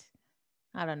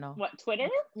don't know. What, Twitter?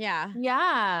 Yeah.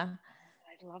 I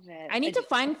love it. I need to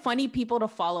find funny people to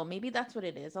follow. Maybe that's what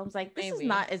it is. I was like, this is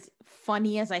not as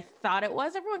funny as I thought it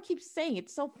was. Everyone keeps saying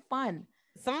it's so fun.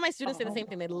 Some of my students say the same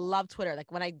thing. They love Twitter.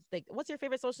 Like when I like, what's your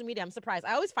favorite social media? I'm surprised.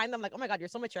 I always find them like, oh my God, you're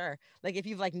so mature. Like if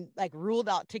you've like ruled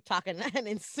out TikTok and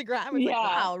Instagram, it's like,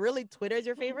 wow, really? Twitter is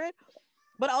your favorite?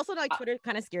 But also like Twitter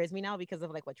kind of scares me now because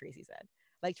of like what Tracy said.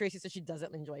 Like Tracy said she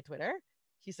doesn't enjoy Twitter.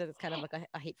 She said it's kind of like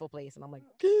a hateful place, and I'm like,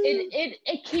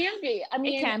 it can be. I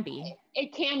mean, it can be.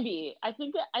 It can be. I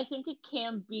think it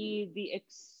can be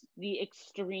the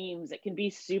extremes. It can be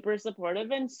super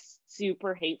supportive and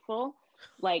super hateful.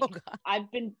 Like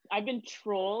I've been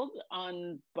trolled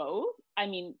on both. I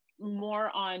mean, more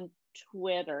on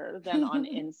Twitter than on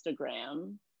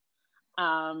Instagram.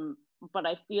 But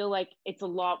I feel like it's a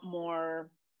lot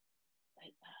more,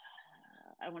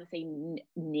 I want to say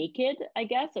naked, I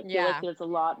guess. I feel like there's a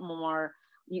lot more,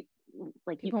 you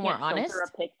can't filter honest?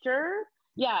 a picture.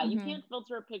 Yeah, you can't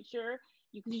filter a picture.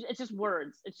 It's just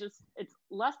words. It's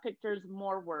less pictures,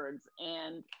 more words.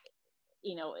 And,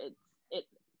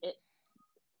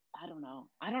 I don't know.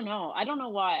 I don't know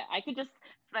why. I could just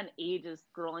spend ages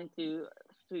scrolling through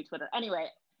Twitter. Anyway,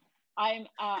 I'm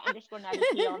 _Natty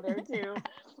P on there too.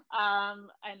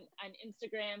 And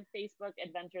Instagram, Facebook,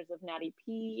 Adventures of Natty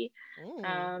P.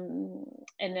 And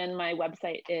then my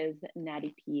website is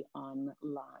Natty P Online.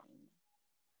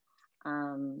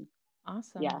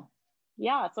 Awesome.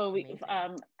 Yeah. So we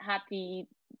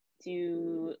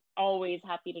always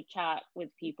happy to chat with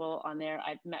people on there.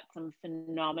 I've met some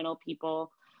phenomenal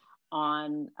people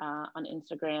on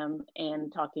Instagram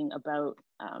and talking about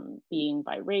being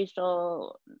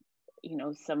biracial,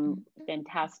 some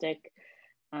fantastic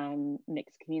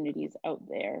mixed communities out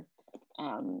there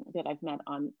that I've met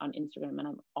on Instagram, and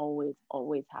I'm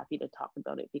always happy to talk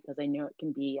about it because I know it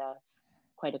can be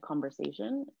quite a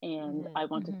conversation. And I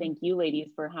want to thank you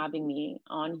ladies for having me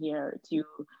on here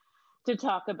to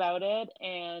talk about it,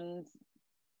 and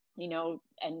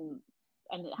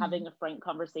and having a frank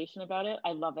conversation about it.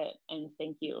 I love it, and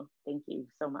thank you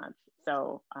so much.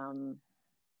 So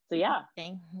yeah.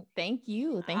 Thank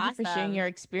you for sharing your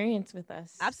experience with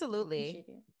us. Absolutely.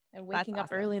 And waking up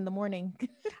early in the morning.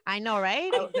 I know,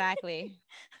 right? Exactly.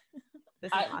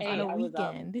 This is on a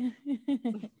weekend.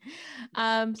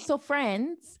 So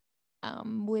friends,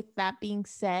 with that being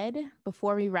said,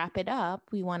 before we wrap it up,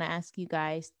 we want to ask you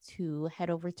guys to head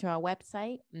over to our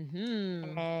website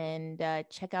and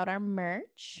check out our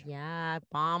merch. Yeah,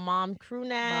 Bomb Mom crew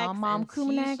necks, Bomb Mom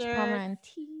crew necks, Bomb Mom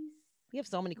tees. We have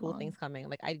so many cool things coming.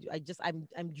 Like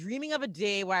I'm dreaming of a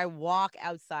day where I walk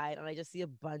outside and I just see a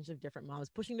bunch of different moms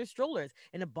pushing their strollers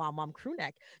in a Bomb Mom crew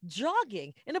neck,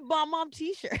 jogging in a Bomb Mom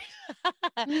t-shirt.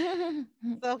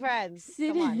 So friends,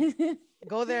 come on,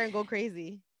 go there and go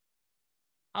crazy.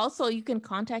 Also, you can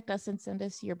contact us and send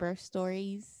us your birth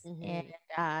stories and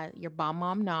your Bomb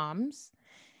Mom noms.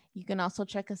 You can also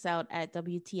check us out at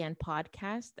WTN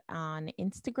Podcast on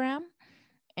Instagram.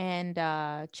 And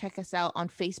check us out on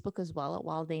Facebook as well at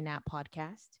Wild Day Nap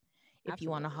Podcast. If you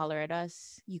want to holler at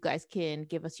us, you guys can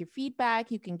give us your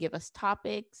feedback. You can give us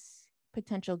topics,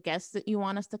 potential guests that you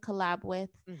want us to collab with.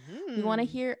 We want to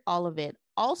hear all of it.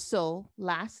 Also,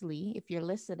 lastly, if you're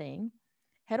listening,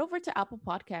 head over to Apple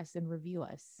Podcasts and review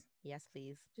us. Yes,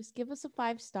 please. Just give us a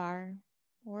 5-star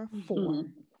or a 4.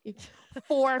 If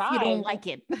you don't like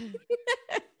it.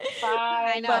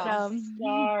 5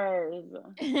 stars.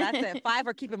 That's it. 5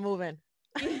 or keep it moving.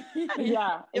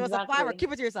 Yeah, it was a 5 or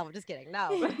keep it to yourself. I'm just kidding. No,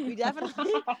 we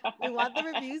definitely we want the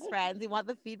reviews, friends. We want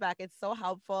the feedback. It's so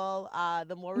helpful.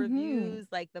 The more reviews,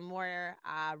 like the more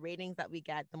ratings that we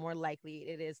get, the more likely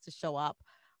it is to show up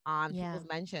on people's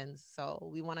mentions. So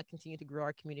we want to continue to grow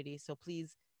our community. So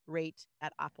please rate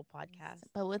at Apple Podcasts.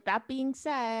 But with that being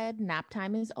said, nap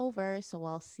time is over. So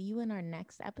I'll see you in our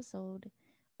next episode.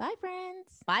 Bye,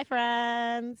 friends. Bye,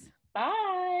 friends.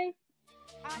 Bye.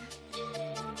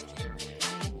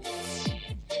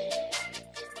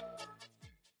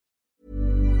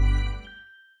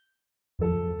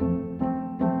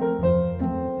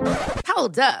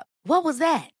 Hold up. What was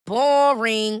that?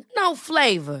 Boring. No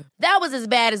flavor. That was as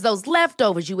bad as those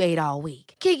leftovers you ate all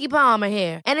week. Keke Palmer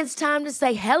here. And it's time to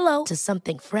say hello to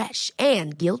something fresh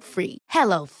and guilt-free.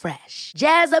 Hello Fresh.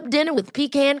 Jazz up dinner with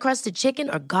pecan-crusted chicken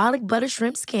or garlic butter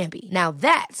shrimp scampi. Now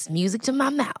that's music to my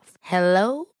mouth.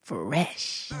 Hello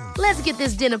Fresh. Let's get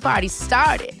this dinner party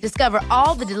started. Discover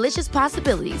all the delicious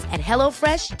possibilities at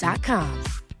HelloFresh.com.